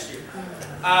missed next year.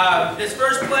 This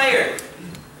first player,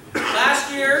 last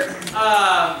year,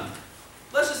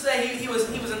 let's just say he was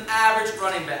an average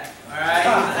running back. All right, he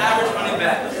was an average running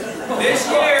back.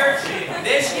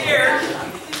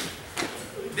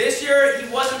 This year he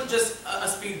wasn't just a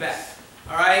speed back.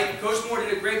 All right, Coach Moore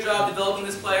did a great job developing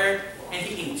this player, and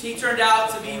he turned out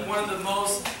to be one of the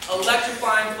most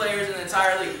electrifying players in the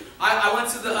entire league. I went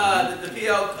to the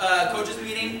PL coaches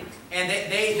meeting, and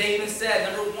they even said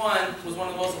number one was one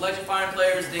of the most electrifying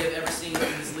players they have ever seen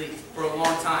in this league for a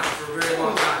long time, for a very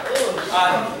long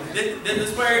time.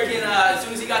 This player can, as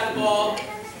soon as he got the ball,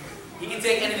 he can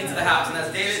take anything to the house, and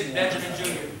that's David Benjamin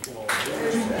Jr.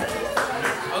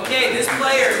 Okay, this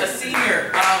player, a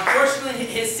senior, unfortunately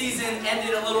his season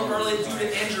ended a little early due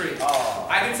to injury.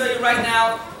 I can tell you right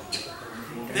now,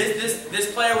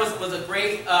 this player was a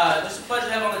great, just a pleasure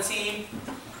to have on the team.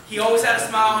 He always had a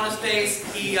smile on his face.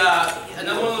 He,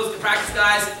 another one of those practice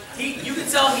guys. You could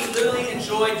tell he literally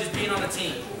enjoyed just being on the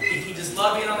team. He just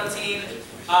loved being on the team.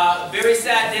 Very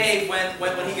sad day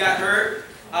when he got hurt.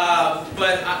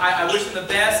 But I wish him the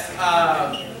best.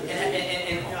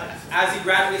 And as he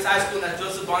graduates high school, that's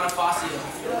Joseph Bonifacio.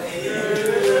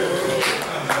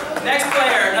 Next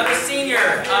player, another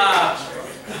senior.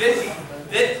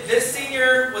 This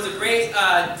senior was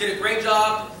did a great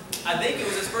job. I think it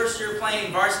was his first year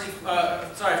playing varsity,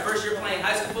 first year playing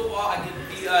high school football. I could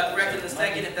be corrected in a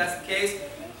second if that's the case.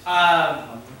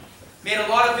 Made a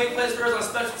lot of big plays for us on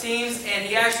special teams, and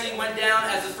he actually went down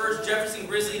as the first Jefferson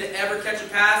Grizzly to ever catch a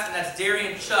pass, and that's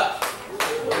Darian Chuck.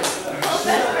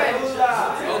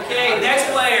 Okay, next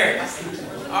player.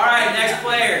 All right, next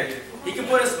player. He can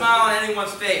put a smile on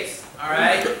anyone's face. All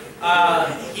right.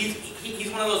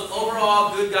 He's one of those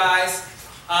overall good guys.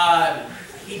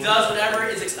 He does whatever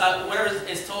is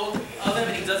told of him,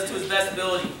 and he does it to his best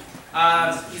ability.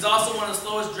 He's also one of the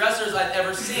slowest dressers I've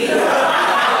ever seen. I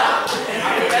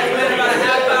bet about a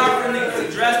half hour for him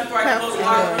to dress before I can close the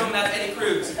locker room. That's Eddie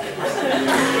Cruz.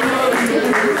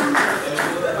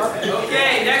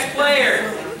 Okay, next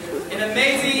player. An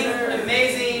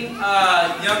amazing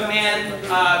young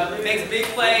man. Makes big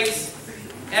plays.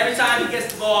 Every time he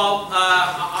gets the ball,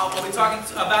 I'll be talking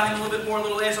about him a little bit more a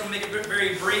little later, so I'm going to make it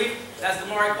very brief. That's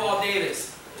Damari Paul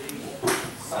Davis.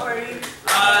 Sorry.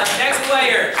 Next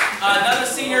player, another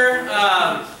senior.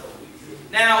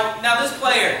 Now this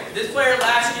player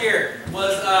last year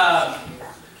was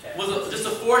just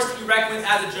a force to be reckoned with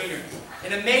as a junior.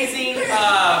 An amazing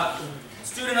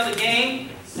student of the game,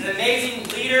 an amazing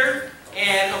leader,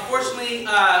 and unfortunately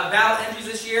battled injuries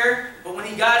this year. But when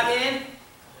he got in,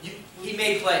 he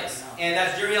made plays, and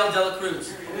that's Juriel Dela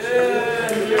Cruz.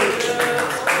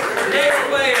 Next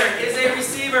player is a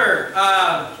receiver.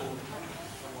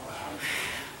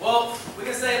 Well, we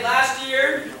can say last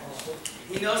year,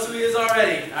 he knows who he is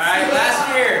already. All right,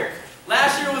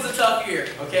 last year was a tough year.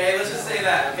 Okay, let's just say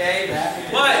that. Okay,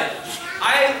 but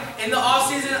In the off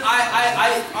season,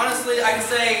 I honestly, I can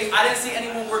say I didn't see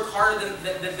anyone work harder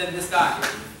than this guy.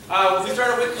 We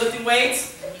started with lifting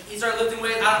weights. He started lifting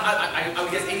weights. I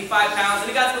would guess 85 pounds, and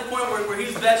he got to the point where he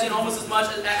was benching almost as much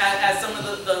as some of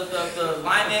the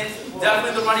linemen,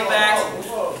 definitely the running backs.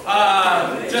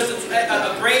 Just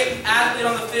a great athlete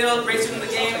on the field, great student of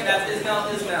the game, and that's Ismail.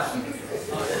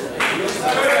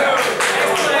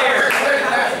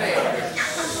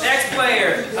 Next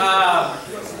player.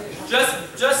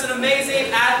 Just an amazing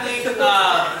athlete.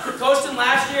 Coached him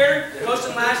last year.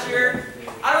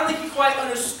 I don't think he quite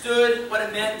understood what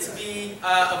it meant to be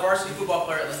a varsity football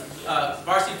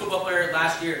player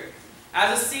last year.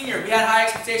 As a senior, we had high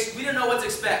expectations. We didn't know what to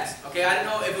expect. Okay, I didn't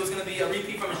know if it was going to be a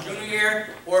repeat from his junior year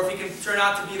or if he can turn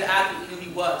out to be the athlete we knew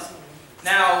he was.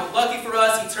 Now, lucky for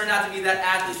us, he turned out to be that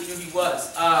athlete we knew he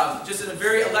was. Just a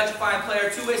very electrifying player,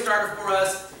 two-way starter for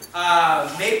us.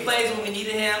 Made plays when we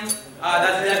needed him.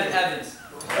 That's Devin Evans.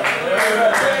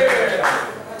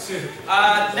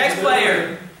 Next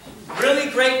player. Really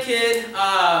great kid.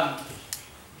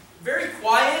 Very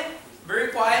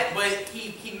quiet, but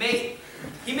he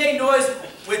made noise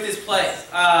with his play.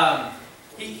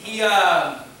 He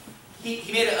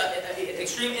made an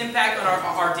extreme impact on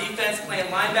our defense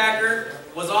playing linebacker.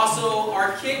 Was also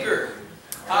our kicker.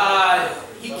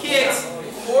 He kicks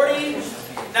 40.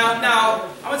 Now,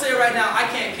 I'm going to tell you right now, I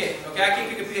can't kick, okay? I can't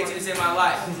kick a PAT to save my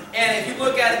life. And if you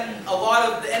look at a lot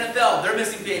of the NFL, they're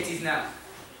missing PATs now.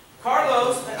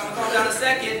 Carlos, I'm going to call him down in a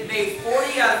second, made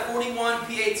 40 out of 41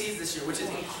 PATs this year, which is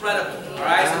incredible. All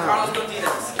right, so Carlos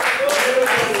Martinez.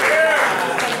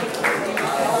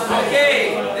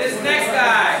 Okay, this next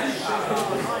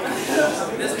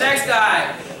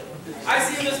guy. I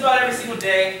see him just about every single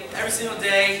day. Every single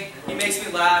day, he makes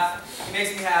me laugh. He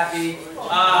makes me happy.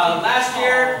 Last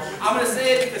year, I'm going to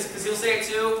say it because he'll say it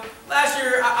too. Last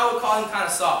year, I would call him kind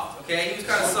of soft, okay? He was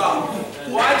kind of soft.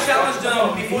 Well, I challenged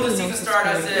him before the season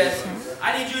started. I said,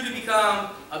 I need you to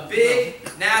become a big,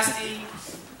 nasty,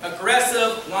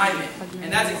 aggressive lineman.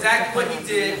 And that's exactly what he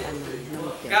did.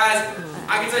 Guys,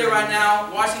 I can tell you right now,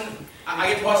 I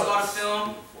get to watch a lot of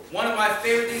film. One of my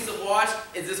favorite things to watch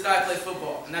is this guy play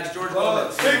football, and that's George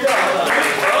Valdez.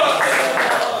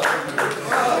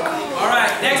 All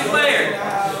right, next player.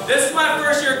 This is my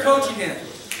first year coaching him.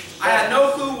 I had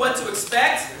no clue what to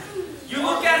expect. You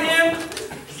look at him,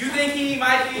 you think he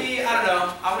might be, I don't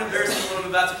know, I'm going to embarrass him a little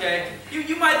bit, but that's okay.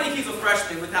 You might think he's a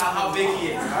freshman with how big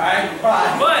he is, all right?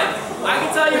 But I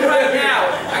can tell you right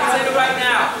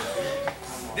now,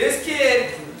 this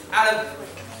kid, out of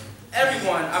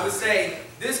everyone, I would say,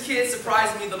 this kid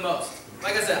surprised me the most.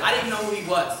 Like I said, I didn't know who he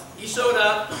was. He showed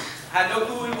up, I had no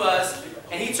clue who he was,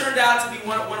 and he turned out to be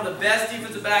one of the best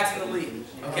defensive backs in the league.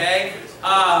 Okay?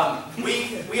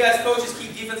 We as coaches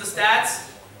keep defensive stats,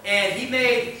 and he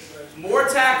made more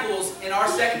tackles in our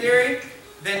secondary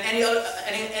than any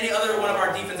other one of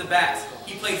our defensive backs.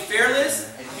 He played fearless.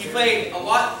 He played a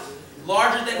lot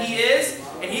larger than he is,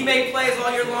 and he made plays all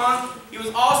year long. He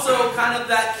was also kind of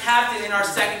that captain in our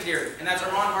secondary, and that's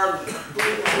Ron Hartley.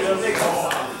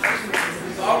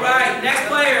 All right, next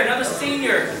player, another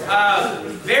senior.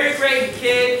 Very great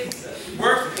kid,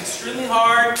 worked extremely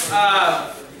hard.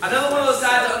 Another one of those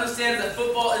guys that understands that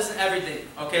football isn't everything,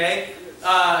 okay?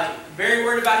 Very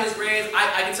worried about his grades.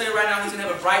 I can tell you right now he's going to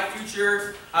have a bright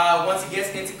future once he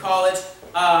gets into college.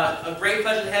 A great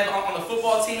pleasure to have on the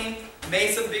football team.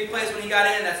 Made some big plays when he got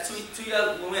in. That's two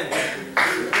yellow wins.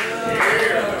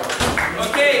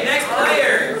 Okay, next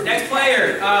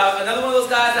player. Another one of those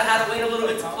guys that had to wait a little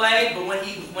bit to play, but when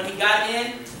he got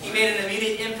in, he made an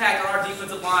immediate impact on our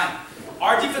defensive line.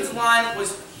 Our defensive line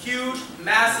was huge,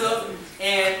 massive,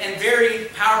 and very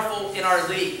powerful in our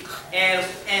league. And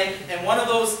one of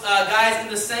those guys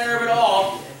in the center of it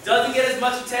all doesn't get as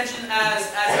much attention as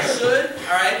he should,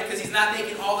 all right, because he's not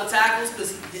making all the tackles,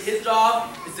 because his job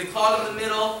is to clog up the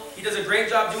middle. He does a great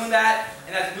job doing that,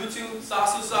 and that's Mutu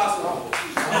Sasu. All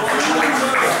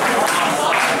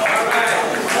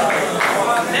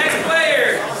right.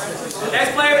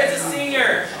 Next player is a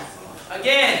senior.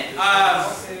 Again,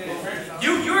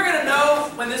 you are going to know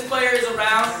when this player is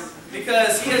around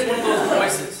because he has one of those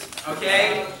voices,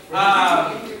 okay?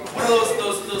 One of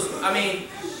those, I mean,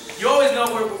 you always know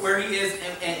where he is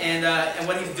and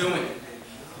what he's doing.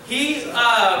 He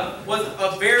was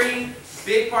a very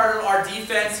big part of our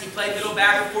defense. He played middle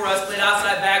backer for us, played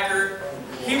outside backer.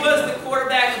 He was the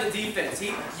quarterback of the defense.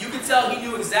 You could tell he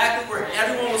knew exactly where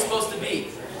everyone was supposed to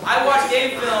be. I watched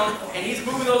game film, and he's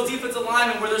moving those defensive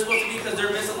linemen where they're supposed to be because they're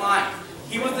misaligned.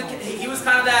 He was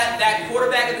kind of that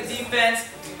quarterback of the defense.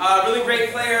 really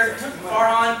great player,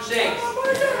 Farhan Sheikh.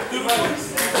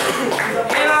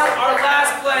 And our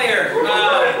last player,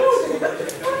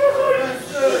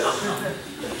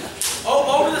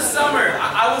 over the summer,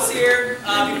 I was here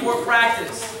before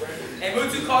practice, and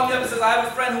Mutu called me up and says, I have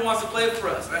a friend who wants to play for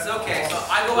us. And I said, okay. So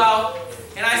I go out,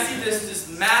 and I see this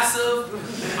massive,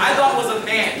 I thought was a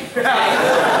man.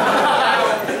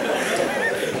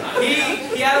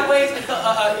 He had a ways,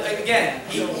 again,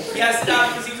 he had to stop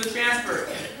because he was a transfer.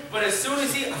 But as soon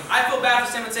as I feel bad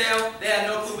for San Mateo, they had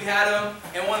no clue we had him.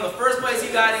 And one of the first plays he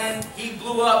got in, he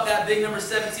blew up that big number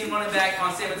 17 running back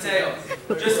on San Mateo.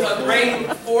 Just a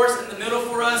great force in the middle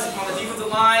for us on the defensive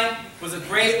line. Was a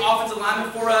great offensive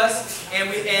lineman for us. And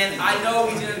I know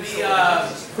he's going to be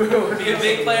a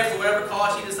big player for whatever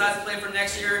college he decides to play for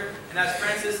next year. And that's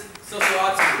Francis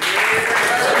Sosoatu.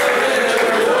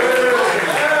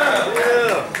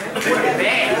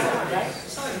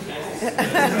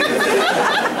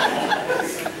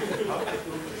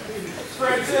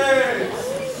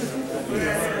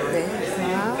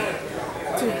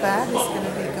 Too bad it's going to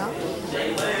be gone.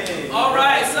 All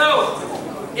right, so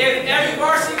if every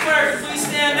varsity player could please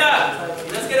stand up.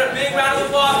 Let's get a big round of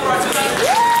applause for our 2000.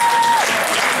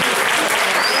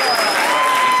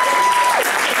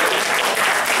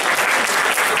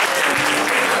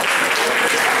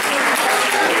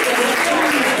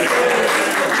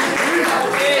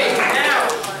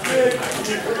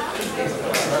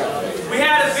 We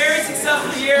had a very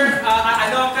successful year. I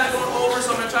know I'm kind of going over,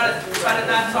 so I'm going to try to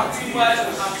not talk too much.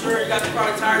 I'm sure you guys are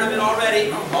probably tired of it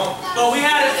already. But we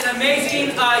had an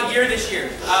amazing year this year.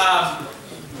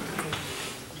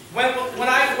 When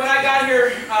I got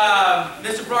here,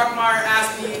 Mr. Brockmeyer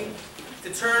asked me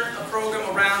to turn a program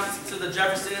around to the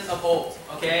Jefferson of old.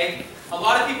 Okay, a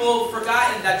lot of people have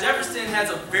forgotten that Jefferson has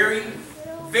a very,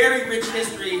 very rich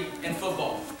history in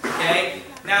football. Okay.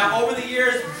 Now, over the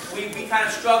years, we kind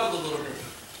of struggled a little bit.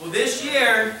 Well, this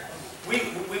year, we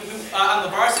on the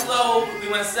varsity level, we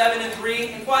went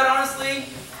 7-3, and quite honestly,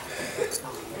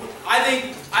 I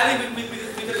think we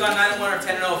could have gone 9-1 or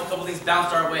 10-0 if a couple things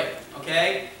bounced our way.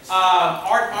 Okay,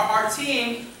 our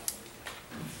team.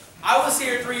 I was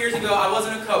here 3 years ago. I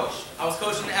wasn't a coach. I was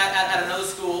coaching at another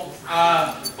school.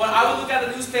 But I would look at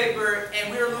the newspaper, and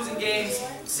we were losing games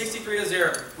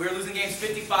 63-0. We were losing games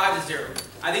 55-0.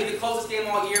 I think the closest game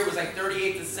all year was like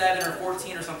 38-7 or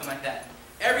 14 or something like that.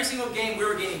 Every single game we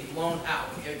were getting blown out.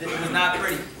 It was not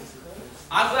pretty.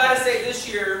 I'm glad to say this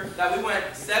year that we went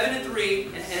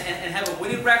 7-3 and have a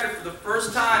winning record for the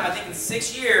first time, I think, in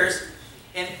 6 years.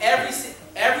 And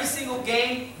every single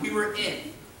game we were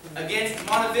in. Against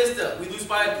Monte Vista, we lose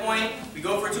by a point. We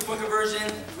go for a 2-point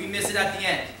conversion. We miss it at the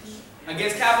end.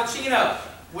 Against Cappuccino,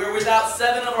 we're without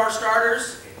 7 of our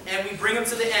starters, and we bring them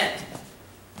to the end.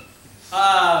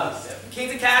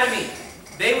 Kings Academy,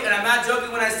 and I'm not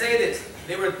joking when I say this,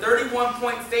 they were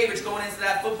 31-point favorites going into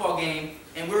that football game,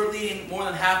 and we were leading more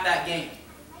than half that game.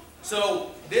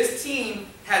 So this team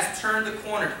has turned the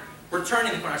corner. We're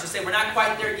turning the corner. I should say we're not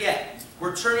quite there yet.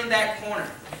 We're turning that corner.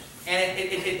 And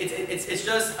it's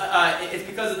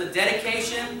because of the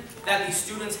dedication that these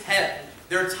students have.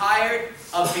 They're tired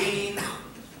of being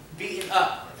beaten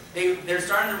up. They're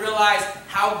starting to realize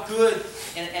how good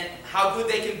and how good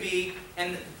they can be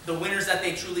and the winners that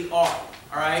they truly are.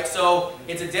 All right. So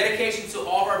it's a dedication to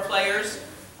all of our players,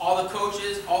 all the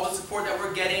coaches, all the support that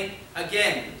we're getting.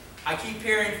 Again, I keep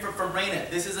hearing from Raina,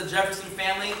 this is a Jefferson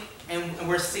family, and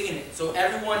we're seeing it. So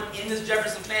everyone in this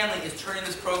Jefferson family is turning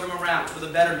this program around for the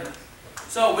betterment.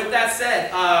 So with that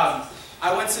said,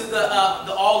 I went to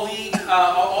the All-League,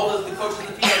 all the coaches and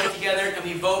the PA get together, and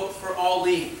we vote for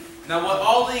All-League. Now what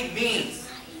All-League means,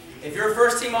 if you're a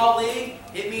first-team All-League,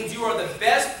 it means you are the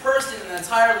best person in the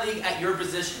entire league at your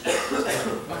position.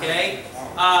 Okay?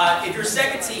 If you're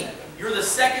second team, you're the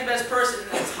second best person in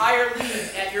the entire league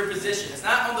at your position. It's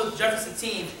not on the Jefferson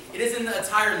team, it is in the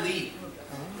entire league.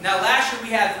 Now last year we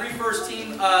had 3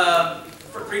 first-teamers, and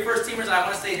I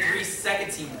want to say 3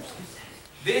 second-teamers.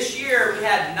 This year we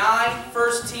had 9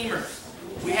 first-teamers.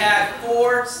 We had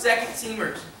 4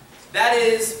 second-teamers. That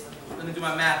is, let me do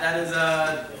my math, that is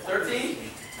 13?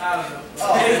 I don't know.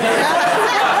 Oh.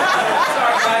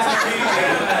 Sorry guys,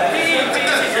 PE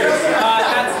teachers.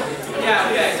 Yeah,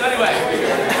 okay, so anyway.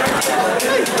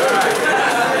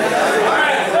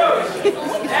 Alright, so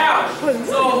now,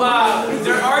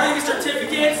 there are these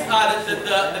certificates.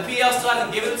 The PL still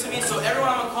hasn't given them to me, so everyone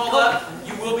I'm going to call up,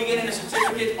 you will be getting a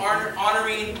certificate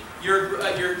honoring your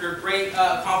great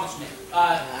accomplishment.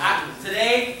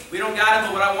 Today, we don't got them,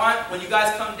 but what I want, when you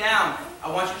guys come down, I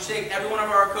want you to shake every one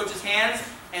of our coaches' hands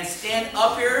and stand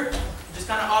up here. just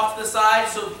kind of off to the side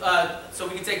so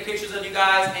we can take pictures of you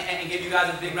guys and give you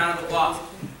guys a big round of applause.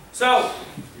 So,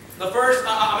 the first,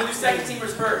 I'm going to do second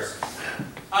teamers first.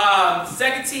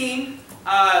 Second team,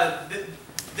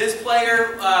 this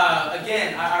player,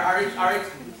 again, I already kind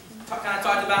of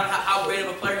talked about how great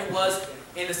of a player he was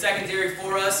in the secondary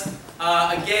for us.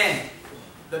 Again,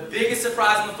 the biggest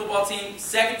surprise on the football team,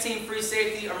 second team free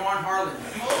safety, Armand Harlan.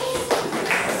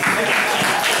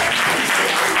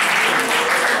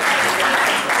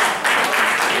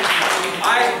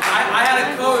 I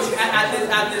had a coach at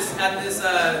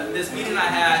this meeting I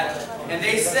had, and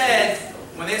they said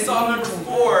when they saw number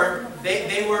 4,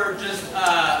 they were just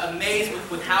amazed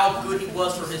with how good he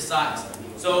was for his size.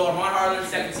 So Armand Harlan,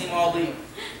 second team All-League.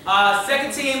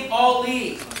 Second team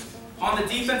All-League on the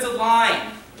defensive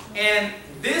line, and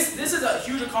this is a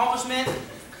huge accomplishment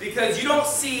because you don't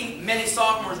see many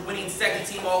sophomores winning second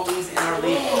team All-Leagues in our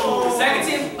league. Second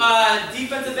team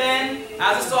defensive end,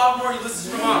 as a sophomore,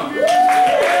 Ulysses Ramon.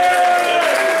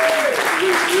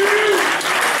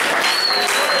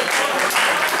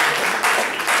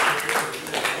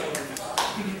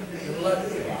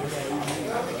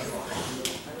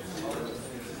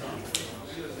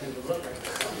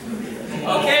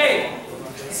 Okay,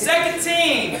 second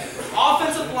team,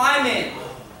 offensive lineman.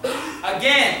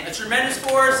 Again, a tremendous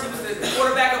force. He was the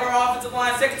quarterback of our offensive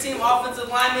line. Second team offensive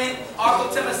lineman, Arco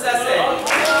Temasese.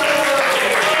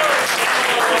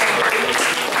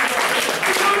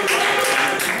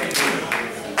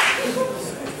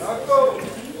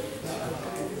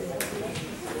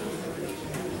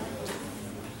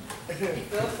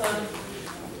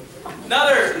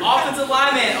 Another offensive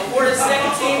lineman, awarded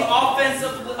second team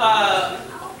offensive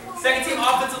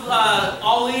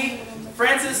All-League,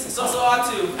 Francis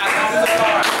Sosoatu at offensive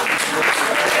guard.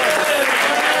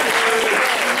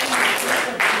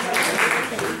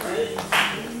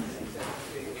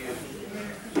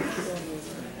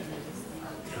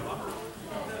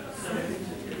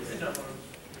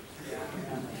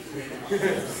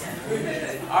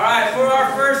 All right, for our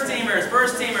first teamers.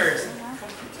 First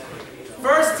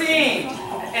team.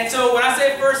 And so when I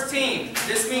say first team,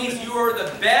 this means you are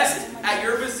the best at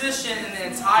your position in the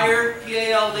entire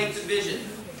PAL League division.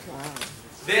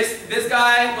 This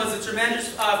guy was a tremendous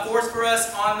force for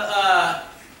us on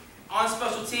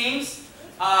special teams.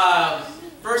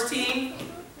 First team,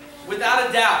 without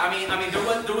a doubt. I mean,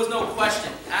 there was no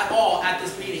question at all at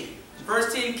this meeting.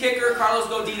 First team kicker, Carlos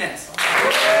Godinez.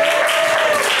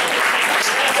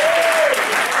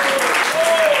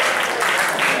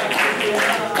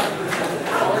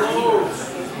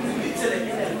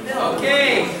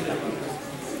 Okay.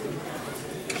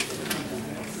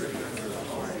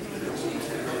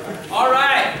 All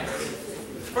right.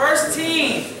 First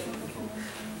team,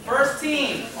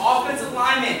 offensive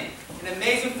lineman. An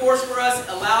amazing force for us,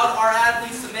 allowed our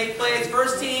athletes to make plays.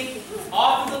 First team,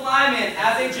 offensive lineman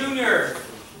as a junior.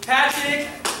 Patrick.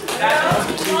 Bill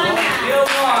One.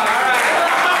 All right.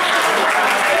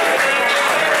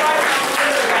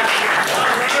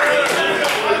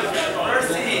 First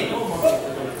team.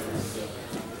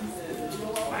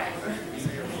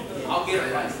 I'll get it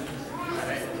right.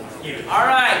 All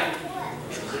right.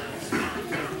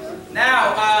 Now,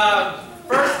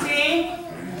 first team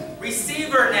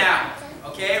receiver now.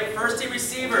 Okay, first team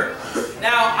receiver.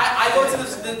 Now, I go to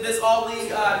this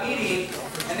all-league meeting,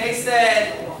 and they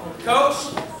said, Coach,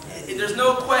 there's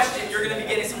no question you're going to be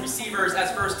getting some receivers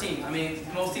as first team. I mean,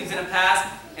 most teams didn't pass,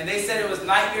 and they said it was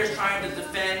nightmares trying to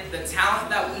defend the talent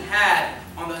that we had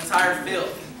on the entire field.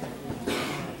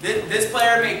 This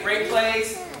player made great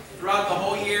plays throughout the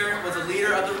whole year, was a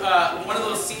leader of one of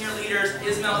those senior leaders,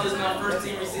 Ismail, first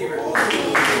team receiver.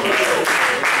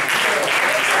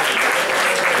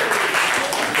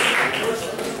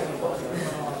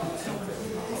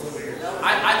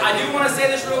 I do want to say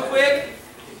this real quick.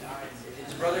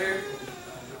 His brother here,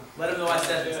 let him know I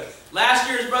said this. Last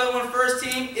year, his brother won first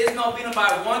team. Ismail beat him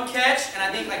by 1 catch and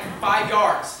I think like 5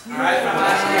 yards. All right, from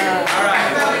last year.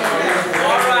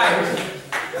 All right.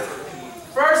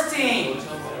 First team,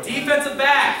 defensive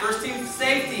back. First team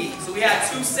safety. So we had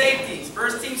 2 safeties.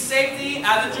 First team safety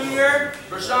as a junior,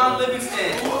 Rashawn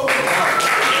Livingston.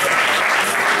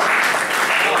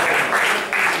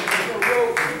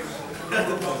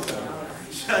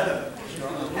 Shut up.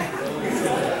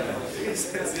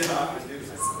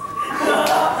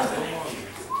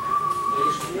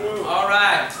 All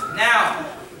right. Now,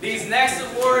 these next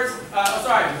awards,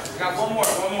 sorry, I got one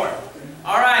more.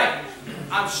 All right.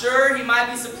 I'm sure he might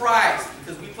be surprised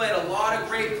because we played a lot of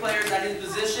great players at his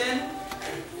position.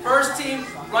 First team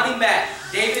running back,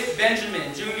 David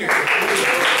Benjamin, Jr.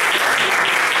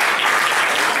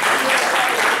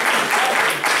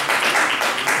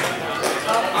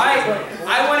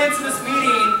 I went into this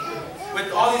meeting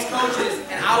with all these coaches,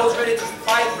 and I was ready to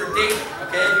fight for David,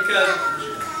 okay? Because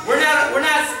we're not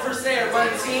per se a run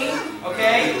team,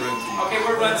 okay? Okay,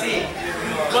 we're a run team.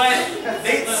 But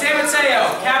San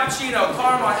Mateo, Cappuccino,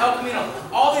 Carmel, El Camino,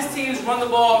 all these teams run the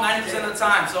ball 90% of the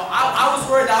time. So I was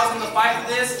worried that I was going to fight for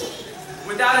this.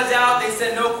 Without a doubt, they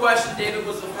said no question David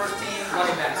was the first team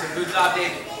running back. So good job,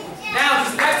 David. Now,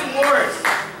 these next awards,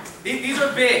 these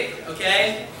are big,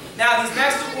 okay? Now, these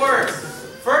next awards,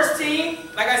 first team,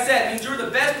 like I said, means you're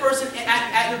the best person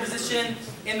at your position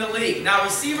in the league. Now,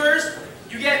 receivers,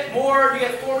 you get 4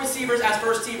 receivers as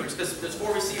first teamers, because there's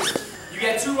 4 receivers. You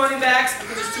get 2 running backs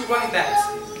because there's 2 running backs.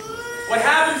 What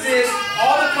happens is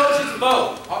all the coaches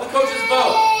vote. All the coaches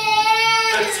vote.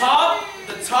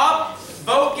 The top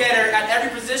vote getter at every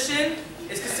position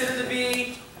is considered to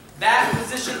be that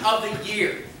position of the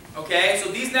year. Okay, so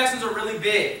these next ones are really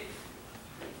big.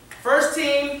 First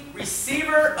team,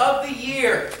 receiver of the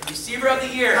year. Receiver of the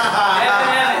year,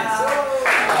 Devin Evans.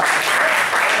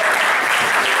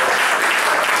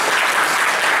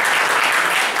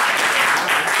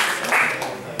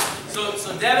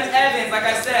 So Devin Evans, like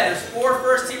I said, there's 4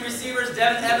 first team receivers.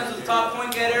 Devin Evans was the top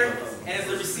point getter and is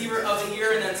the receiver of the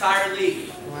year in the entire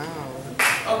league.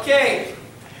 Wow. Okay.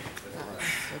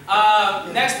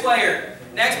 Next player.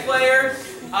 Next player.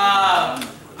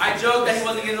 I joked that he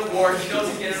wasn't getting an award. He knows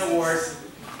he's getting an award.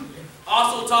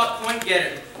 Also top point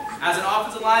getter. As an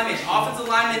offensive lineman. Offensive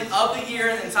lineman of the year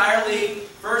in the entire league.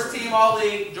 First team all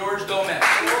league, George Gomez.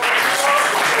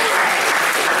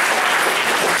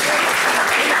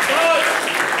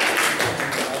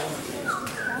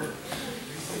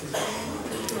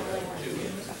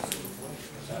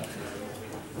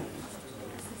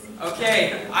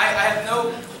 Okay, I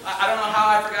don't know how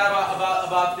I forgot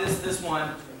about this one.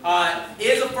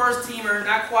 Is a first teamer,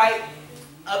 not quite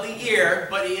of the year,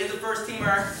 but he is a first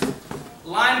teamer.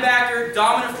 Linebacker,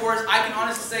 dominant force. I can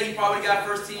honestly say he probably got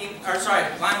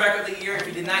linebacker of the year if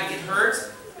he did not get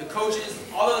hurt. The coaches,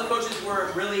 all of the coaches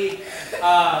were really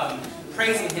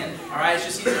praising him. All right, it's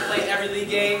just he's gonna play every league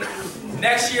game.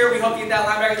 Next year, we hope to get that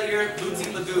linebacker of the year, Luti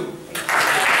Lagu.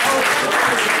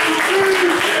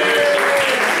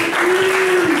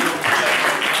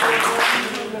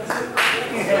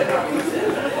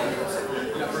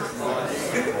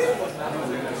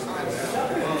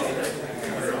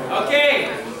 Okay,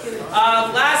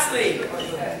 lastly,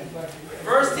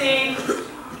 first team,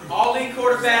 all-league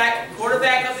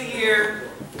quarterback of the year,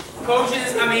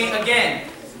 coaches, I mean, again,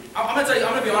 I'm going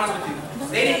to be honest with you,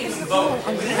 they didn't even vote.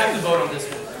 We didn't have to vote on this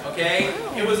one, okay?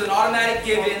 It was an automatic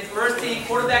given. First team,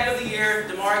 quarterback of the year,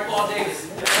 Valdez.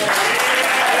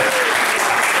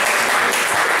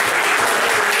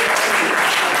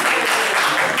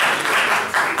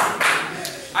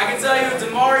 I can tell you,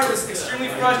 Damari was extremely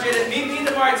frustrated. Me and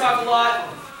Damari talked a lot.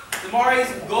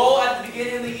 Damari's goal at the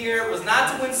beginning of the year was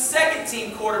not to win second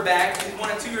team quarterback, and he won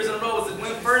it 2 years in a row, was to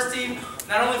win first team,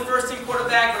 not only first team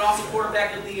quarterback, but also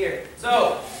quarterback of the year.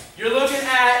 So, you're looking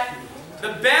at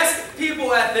the best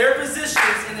people at their positions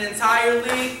in the entire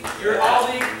league. You're all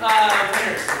league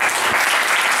winners.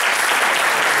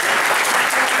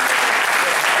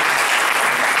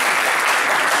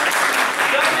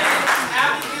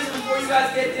 Before you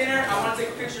guys get dinner, I want to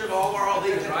take a picture of all of our all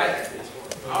leaguers, right?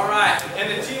 All right. And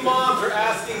the team moms are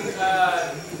asking,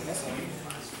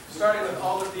 starting with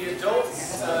all of the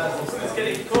adults, who's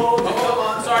getting cold.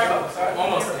 Sorry.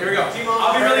 Almost. Here we go.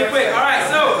 I'll be really quick. All right.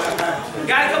 So,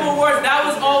 got a couple awards. That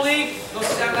was all league. Go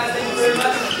sit down, guys. Thank you very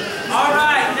much. All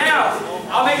right. Now,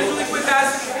 I'll make this really quick,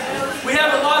 guys. We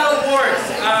have a lot of awards.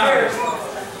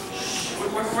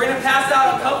 We're going to pass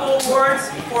out a couple awards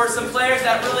for some players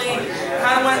that really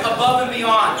kind of went above and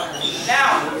beyond.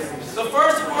 Now, the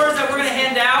first awards that we're going to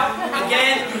hand out,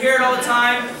 again, you hear it all the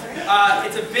time.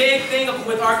 It's a big thing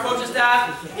with our coaching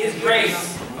staff, is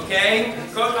grades. Okay?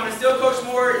 I'm going to steal Coach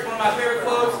Moore. It's one of my favorite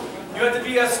quotes. You have to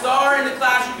be a star in the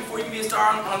classroom before you can be a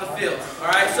star on the field.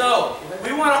 Alright? So,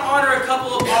 we want to honor a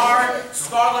couple of our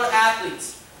scholar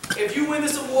athletes. If you win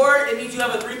this award, it means you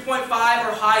have a 3.5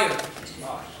 or higher.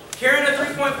 Carrying a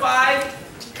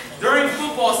 3.5 during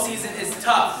football season is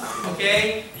tough,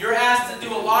 okay? You're asked to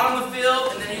do a lot on the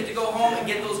field, and then you have to go home and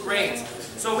get those grades.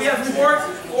 So we have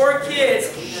four kids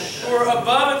who are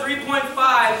above a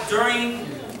 3.5 during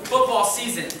football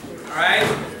season, all right?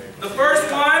 The first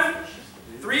one,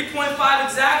 3.5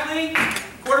 exactly,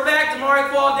 quarterback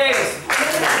Valdez.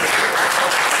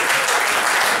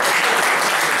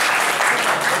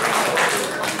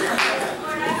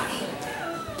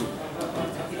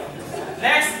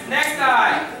 Next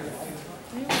guy.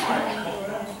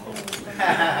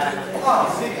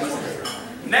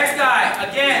 Next guy,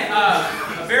 again,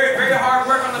 a very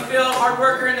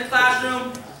worker in the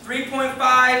classroom,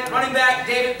 3.5, running back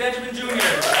David Benjamin Jr.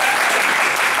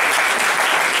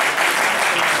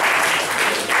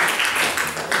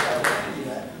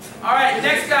 All right,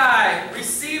 next guy,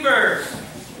 receiver.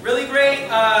 Really great.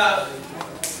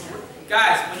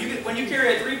 Guys, when you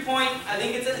carry a 3-point, I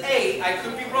think it's an 8. I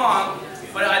could be wrong,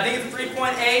 but I think it's a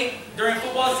 3.8 during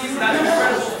football season. That's an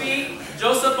incredible feat.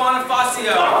 Joseph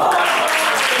Bonifacio.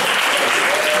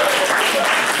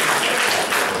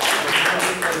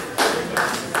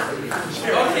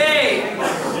 Okay.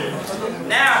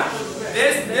 Now,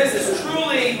 this is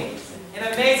truly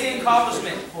an amazing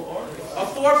accomplishment. A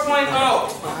 4.0.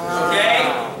 Okay.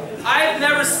 I've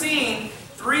never seen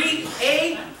 3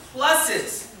 A+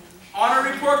 on a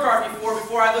report card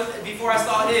before I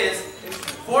saw his.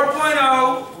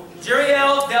 4.0,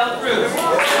 Jeriel Del Cruz.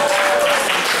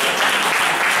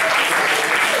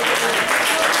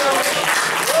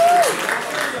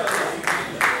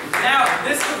 Now,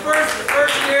 this is the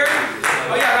first year.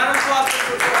 Oh yeah, round of applause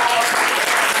for all.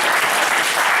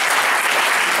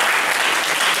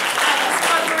 This is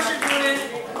my first year doing it.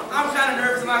 I'm kind of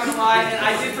nervous, I'm not gonna lie, and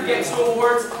I did forget 2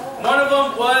 awards. One of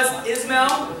them was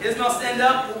Ismail. Ismail, stand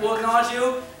up. We'll acknowledge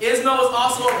you. Ismail was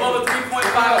also above a 3.5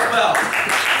 as well.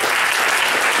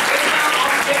 Ismail,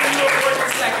 I'll be taking you awards in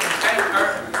a second, okay? Or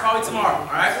probably tomorrow,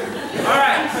 all right? All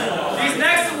right. These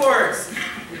next awards.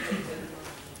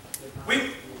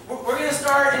 We're going to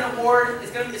start an award.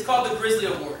 It's called the Grizzly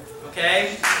Award,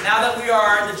 okay? Now that we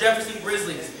are the Jefferson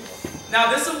Grizzlies. Now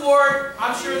this award,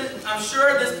 I'm sure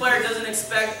this player doesn't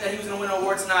expect that he was going to win an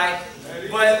award tonight,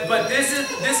 but this is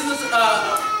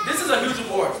a huge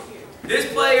award. This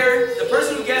player, the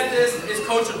person who gets this, is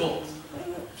coachable.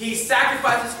 He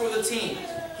sacrifices for the team.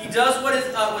 He does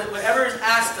whatever is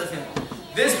asked of him.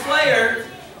 This player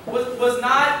was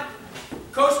not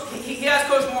coach. He asked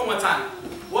Coach Moore one time,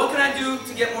 "What can I do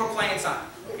to get more playing time?"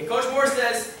 And Coach Moore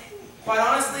says, "Quite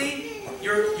honestly,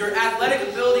 your athletic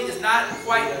ability is not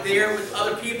quite there with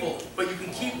other people, but you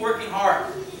can keep working hard."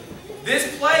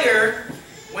 This player,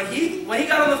 when he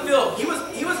got on the field, he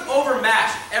was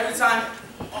overmatched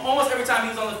almost every time he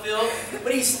was on the field,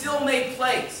 but he still made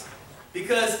plays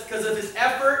because of his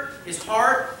effort, his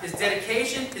heart, his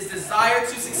dedication, his desire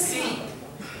to succeed.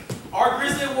 Our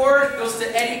Grizzly Award goes to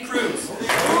Eddie Cruz.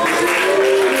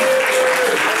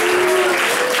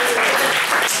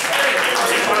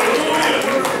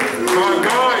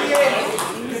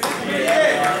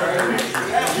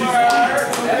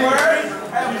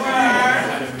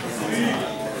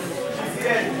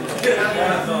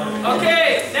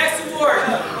 Okay, next award.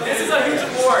 This is a huge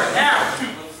award. Now,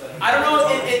 I don't know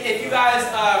if you guys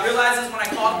realize this when I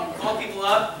call people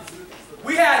up.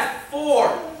 We had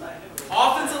 4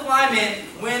 offensive linemen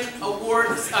win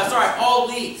awards, all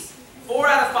leagues. 4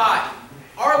 out of 5.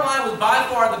 Our line was by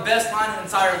far the best line in the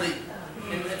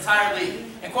entire league.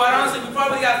 And quite honestly, we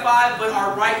probably got 5, but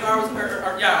our right guard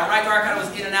kind of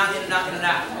was in and out,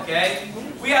 okay?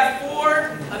 We had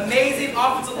 4 amazing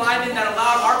offensive linemen that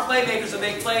allowed our playmakers to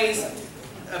make plays,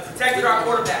 protected our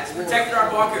quarterbacks, protected our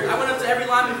ball carriers. I went up to every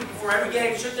lineman before every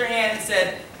game, shook their hand and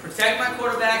said, "Protect my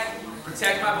quarterback,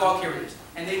 protect my ball carriers."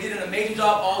 And they did an amazing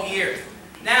job all year.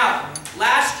 Now,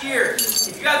 last year,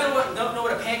 if you guys don't know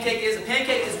what a pancake is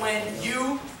when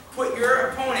you put your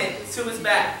opponent to his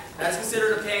back. That's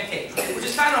considered a pancake, which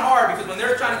is kind of hard because when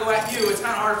they're trying to go at you, it's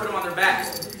kind of hard to put them on their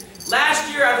backs. Last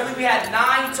year, I believe we had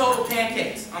 9 total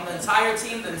pancakes on the entire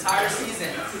team, the entire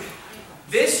season.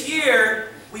 This year,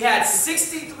 we had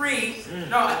 63,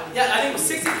 I think it was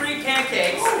 63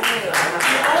 pancakes. We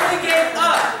only gave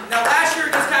up, now last year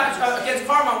against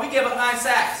Carmine, we gave up 9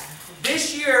 sacks.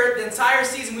 This year, the entire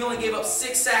season, we only gave up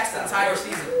 6 sacks the entire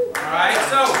season. Alright,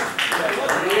 so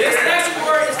this next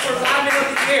award is for Lineman of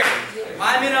the Year.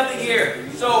 Lineman of the Year.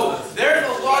 So there's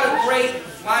a lot of great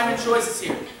lineman choices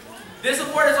here. This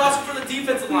award is also for the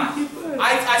defensive line.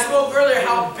 I spoke earlier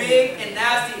how big and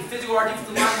nasty and physical our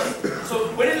defensive line was.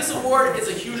 So winning this award is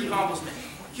a huge accomplishment.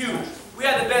 Huge. We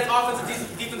had the best offensive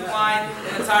defensive line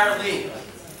in the entire league.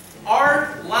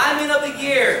 Our Lineman of the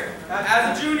Year,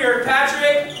 as a junior,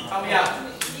 Patrick, help me out.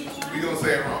 You're going to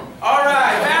say it wrong. All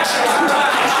right, Patrick.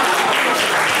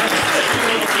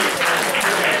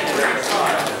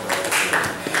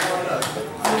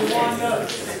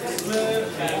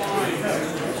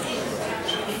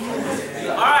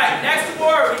 All right, next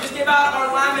award. We just gave out our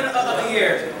Lineman of the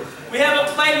Year. We have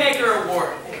a Playmaker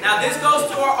Award. Now, this goes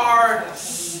to our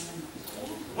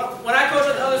when I coached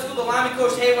at the other school, the lineman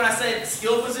coached Hay when I said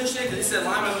skill position, because he said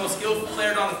lineman was the most skillful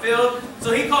player on the field.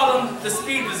 So he called him the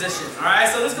speed position. Alright,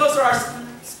 so this goes to our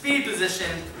speed position.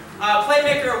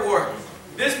 Playmaker Award.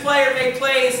 This player made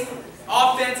plays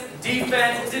offense,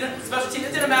 defense, special teams,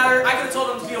 it didn't matter. I could have told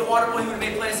him to be a water boy, he would have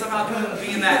made plays somehow, couldn't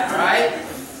be in that, all right?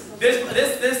 This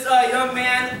young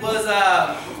man was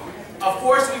a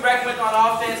force to be reckoned with on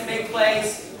offense, made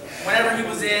plays whenever he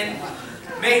was in,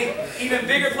 made even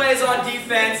bigger plays on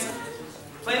defense.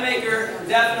 Playmaker,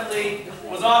 definitely.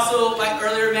 Was also, like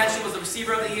earlier mentioned, was the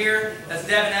receiver of the year. That's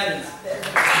Devin Evans.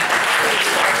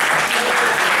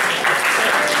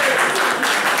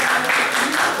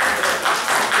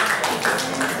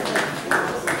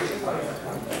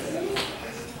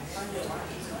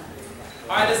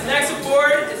 All right, this next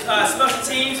award is Special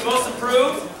Teams Most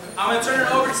Improved. I'm going to turn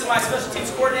it over to my Special Teams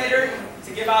Coordinator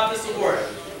to give out this award.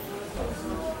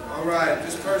 All right,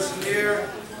 this person here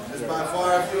is by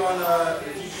far, if you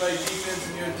play defense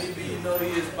and you're a DB, you know he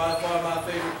is by far my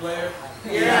favorite player.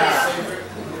 Yeah. Favorite.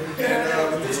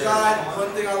 And with this guy, one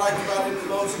thing I like about him the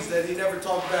most is that he never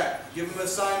talked back. Give him an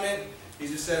assignment, he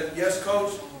just said, yes,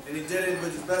 coach, and he did it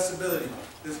with his best ability.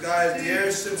 This guy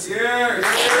is Jefferson.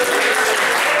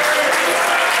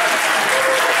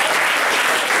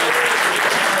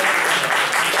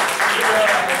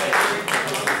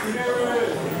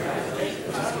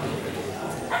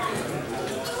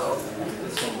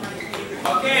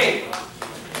 Okay,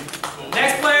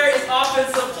 next player is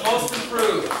Offensive Most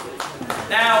Improved.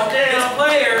 Now,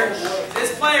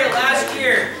 this player last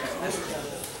year,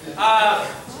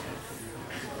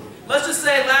 let's just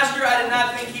say last year I did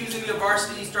not think he was going to be a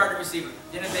varsity starter receiver.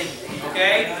 Didn't think,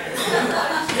 okay?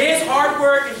 His hard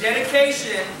work and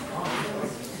dedication,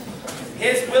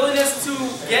 his willingness to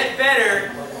get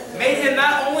better, made him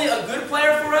not only a good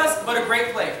player for us, but a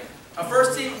great player. A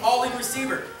first-team all-league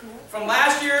receiver. From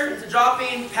last year to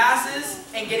dropping passes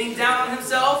and getting down on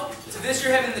himself, to this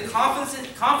year having the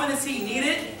confidence he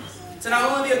needed to not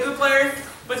only be a good player,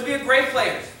 but to be a great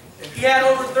player. He had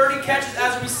over 30 catches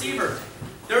as a receiver.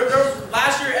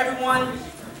 Last year, everyone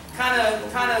kind of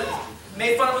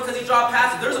made fun of him because he dropped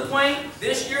passes. There's a point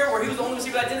this year where he was the only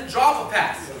receiver that didn't drop a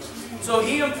pass. So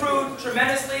he improved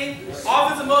tremendously.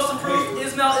 Offensive Most Improved,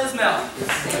 Ismail.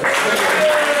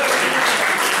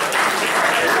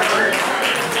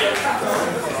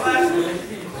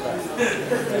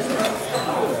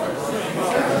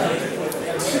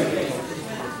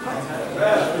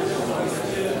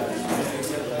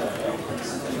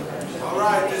 All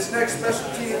right, this next special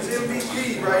team's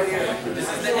MVP right here. This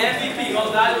is the MVP,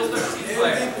 most valuable special teams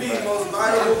player. MVP, most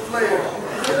valuable player.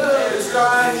 This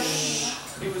guy,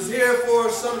 he was here for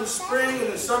some of the spring, and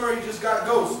in the summer he just got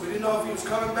ghost. We didn't know if he was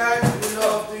coming back. We didn't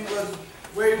know if he was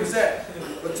where he was at.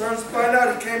 But turns to find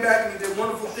out, he came back and he did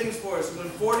wonderful things for us. He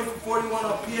went 40 for 41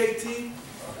 on PAT.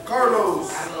 Carlos.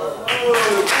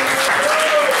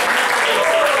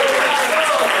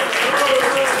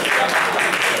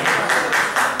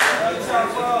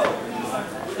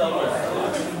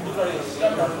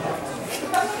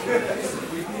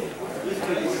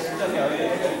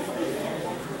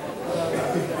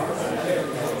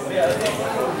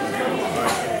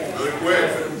 Really quick,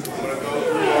 I'm going to go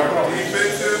through our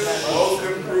defensive most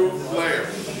improved player.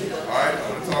 Alright, I'm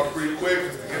going to talk pretty quick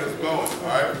just to get us going.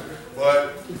 Alright, but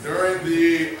during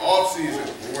the off season,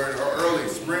 we were in our early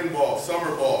spring ball,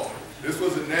 summer ball. This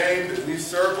was a name that we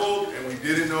circled and we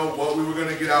didn't know what we were going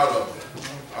to get out of him.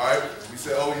 Alright, we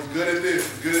said, oh, he's good at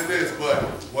this, but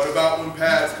what about when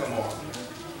pads come on?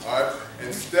 Alright,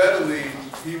 and steadily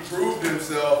he proved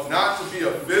himself not to be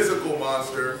a physical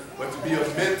monster, but to be a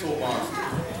mental monster.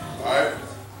 Alright?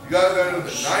 You guys gotta know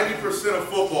that 90% of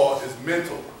football is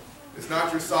mental. It's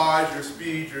not your size, your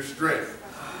speed, your strength.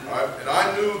 Alright? And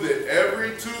I knew that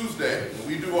every Tuesday when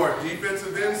we do our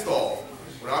defensive install,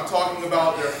 when I'm talking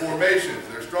about their formations,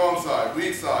 their strong side,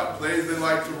 weak side, plays they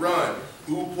like to run,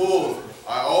 who pulls,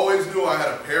 I always knew I had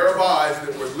a pair of eyes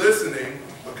that were listening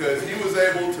because he was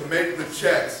able to make the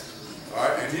checks.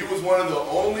 Alright, and he was one of the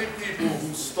only people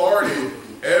who started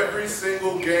every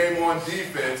single game on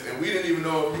defense, and we didn't even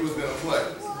know if he was going to play.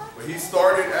 But he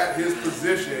started at his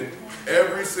position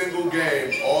every single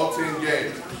game, all 10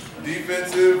 games.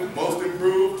 Defensive, most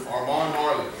improved, Armand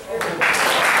Marley.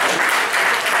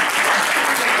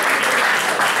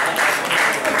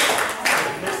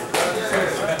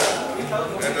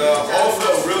 And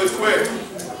also, really quick,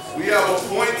 we have a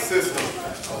point system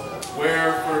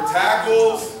where for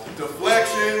tackles,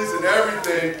 deflections, and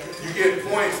everything, you get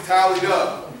points tallied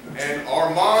up. And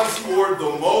Armand scored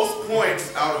the most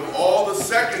points out of all the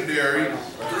secondary,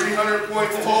 300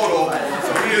 points total,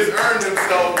 so he has earned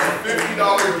himself a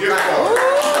 $50 gift card.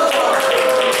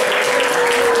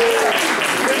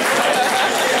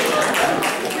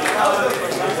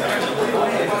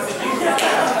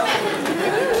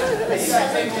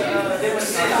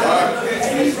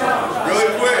 Really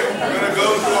quick, we're going to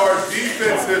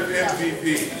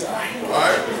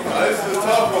Alright? This is a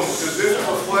tough one because this is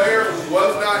a player who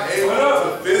was not able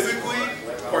to physically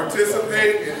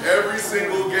participate in every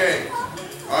single game.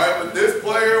 Alright, but this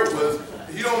player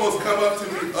he'd almost come up to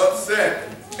me upset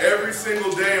every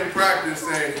single day in practice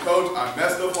saying, Coach, I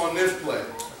messed up on this play.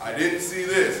 I didn't see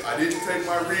this. I didn't take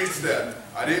my read step.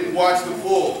 I didn't watch the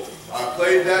pull. I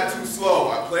played that too slow.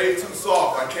 I played too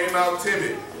soft. I came out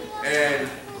timid. And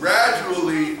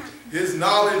gradually, his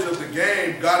knowledge of the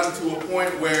game got him to a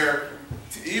point where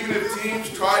even if teams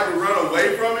tried to run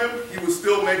away from him, he was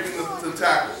still making the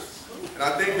tackles. And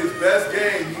I think his best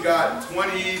game, he got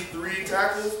 21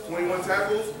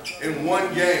 tackles in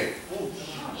one game.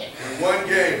 In one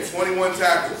game, 21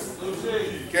 tackles.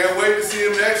 Can't wait to see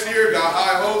him next year. Got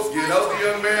high hopes. Get healthy,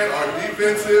 young man. Our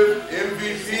defensive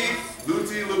MVP,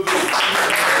 Luti Lagu.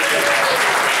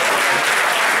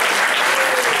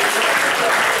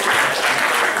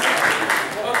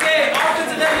 Okay,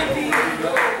 offensive MVP.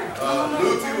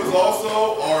 Luti was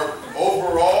also our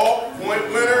overall point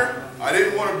winner. I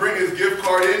didn't want to bring his gift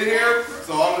card in here,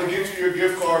 so I'm going to get you your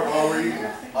gift card while we're eating.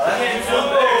 All right.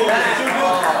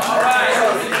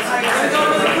 Let's go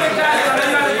really quick, guys. I know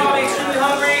you guys are probably extremely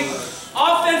hungry.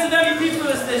 Offensive MVP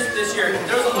for us this year.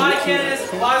 There was a lot of candidates,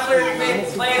 a lot of players who made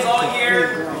plays all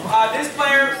year. This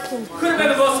player could have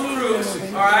been the most improved,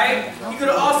 all right? He could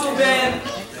have also been,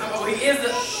 he is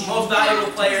the most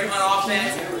valuable player on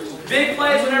offense. Big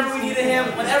plays whenever we needed him,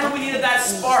 whenever we needed that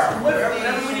spark.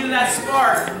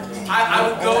 I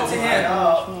would go to him.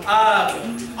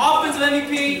 Offensive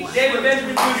MVP, David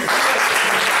Benjamin Jr.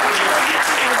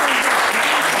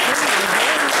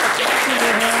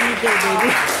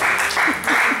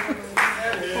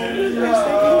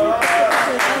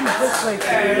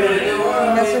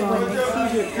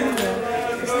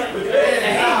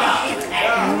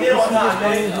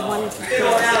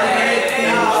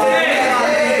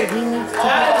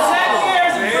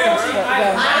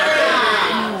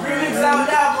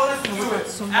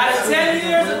 Out of 10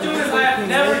 years of doing this, I have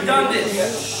never done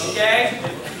this, okay?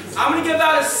 I'm going to give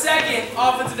out a second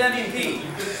offensive MVP,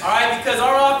 all right, because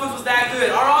our offense was that good.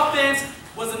 Our offense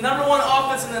was the #1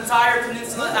 offense in the entire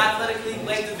Peninsula Athletic League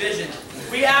Lake Division.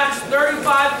 We averaged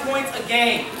 35 points a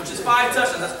game, which is 5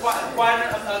 touchdowns. That's quite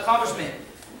an accomplishment.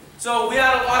 So we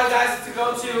had a lot of guys to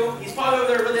go to. He's probably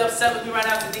over there really upset with me right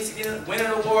now because he didn't win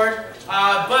an award.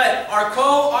 But our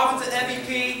co-offensive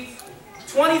MVP,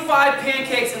 25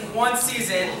 pancakes in one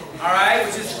season, all right,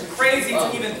 which is crazy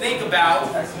to even think about.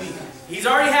 He's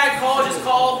already had colleges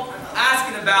called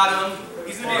asking about him.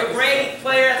 He's going to be a great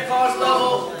player at the college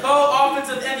level.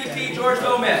 Co-offensive MVP, George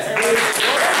Gomez.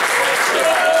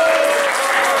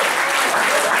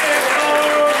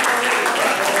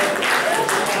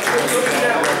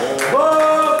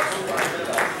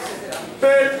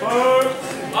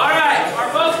 All right, our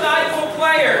most valuable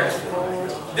player.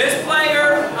 This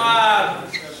player,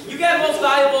 you get most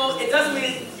valuable, it doesn't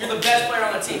mean you're the best player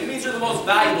on the team. It means you're the most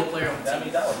valuable player on the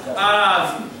team.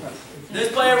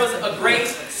 This player was a great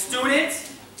student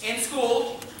in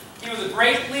school. He was a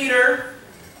great leader.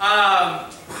 I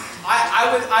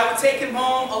would take him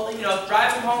home,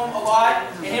 drive him home a lot,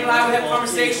 and him and I would have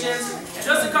conversations. And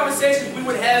just the conversations we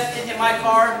would have in my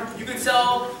car, you could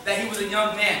tell that he was a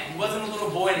young man. He wasn't a little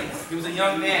boy anymore. He was a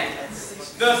young man.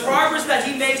 The progress that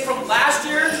he made from last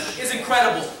year is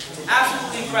incredible.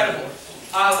 Absolutely incredible.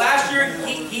 Last year,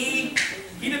 he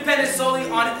depended solely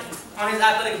on his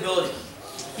athletic ability.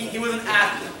 He was an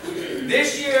athlete.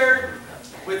 This year,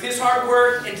 with his hard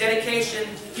work and dedication,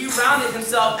 he rounded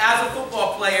himself as a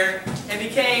football player and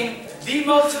became the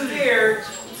most feared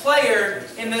player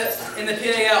in the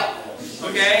PAL.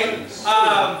 Okay?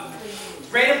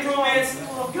 Great improvements.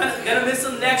 Gonna miss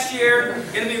him next year.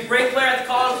 Gonna be a great player at the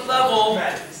college level.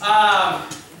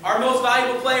 Our most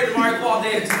valuable player,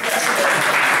 Valdez.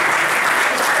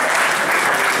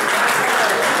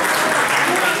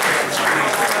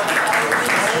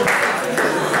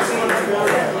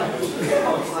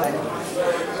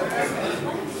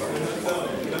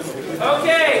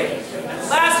 Okay,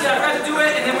 lastly, I forgot to do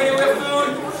it, and then we're going to get food.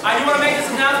 I do want to make this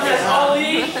announcement as all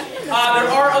league. There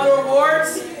are other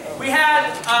awards. We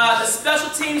had the Special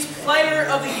Teams Player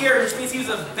of the Year, which means he was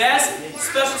the best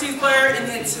Special Teams player in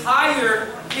the entire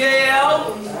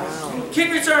PAL. Kick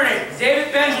returner,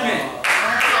 David Benjamin.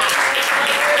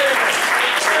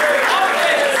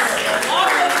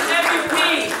 Offensive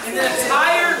MVP in the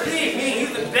entire league, meaning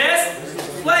he's the best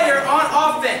player on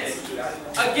offense.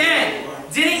 Again,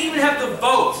 didn't even have to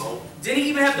vote. Didn't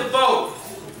even have to vote.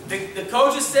 The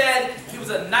coaches said he was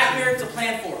a nightmare to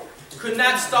plan for. Could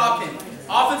not stop him.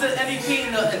 Offensive MVP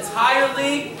in the entire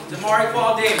league,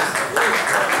 Valdez.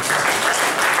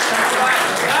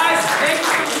 Guys, thank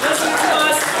you for listening to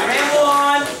us. Ramble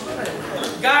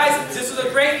on. Guys, this was a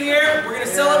great year. We're going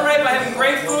to celebrate by having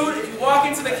great food. If you walk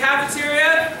into the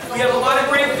cafeteria, we have a lot of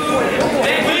great food.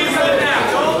 Thank you for that.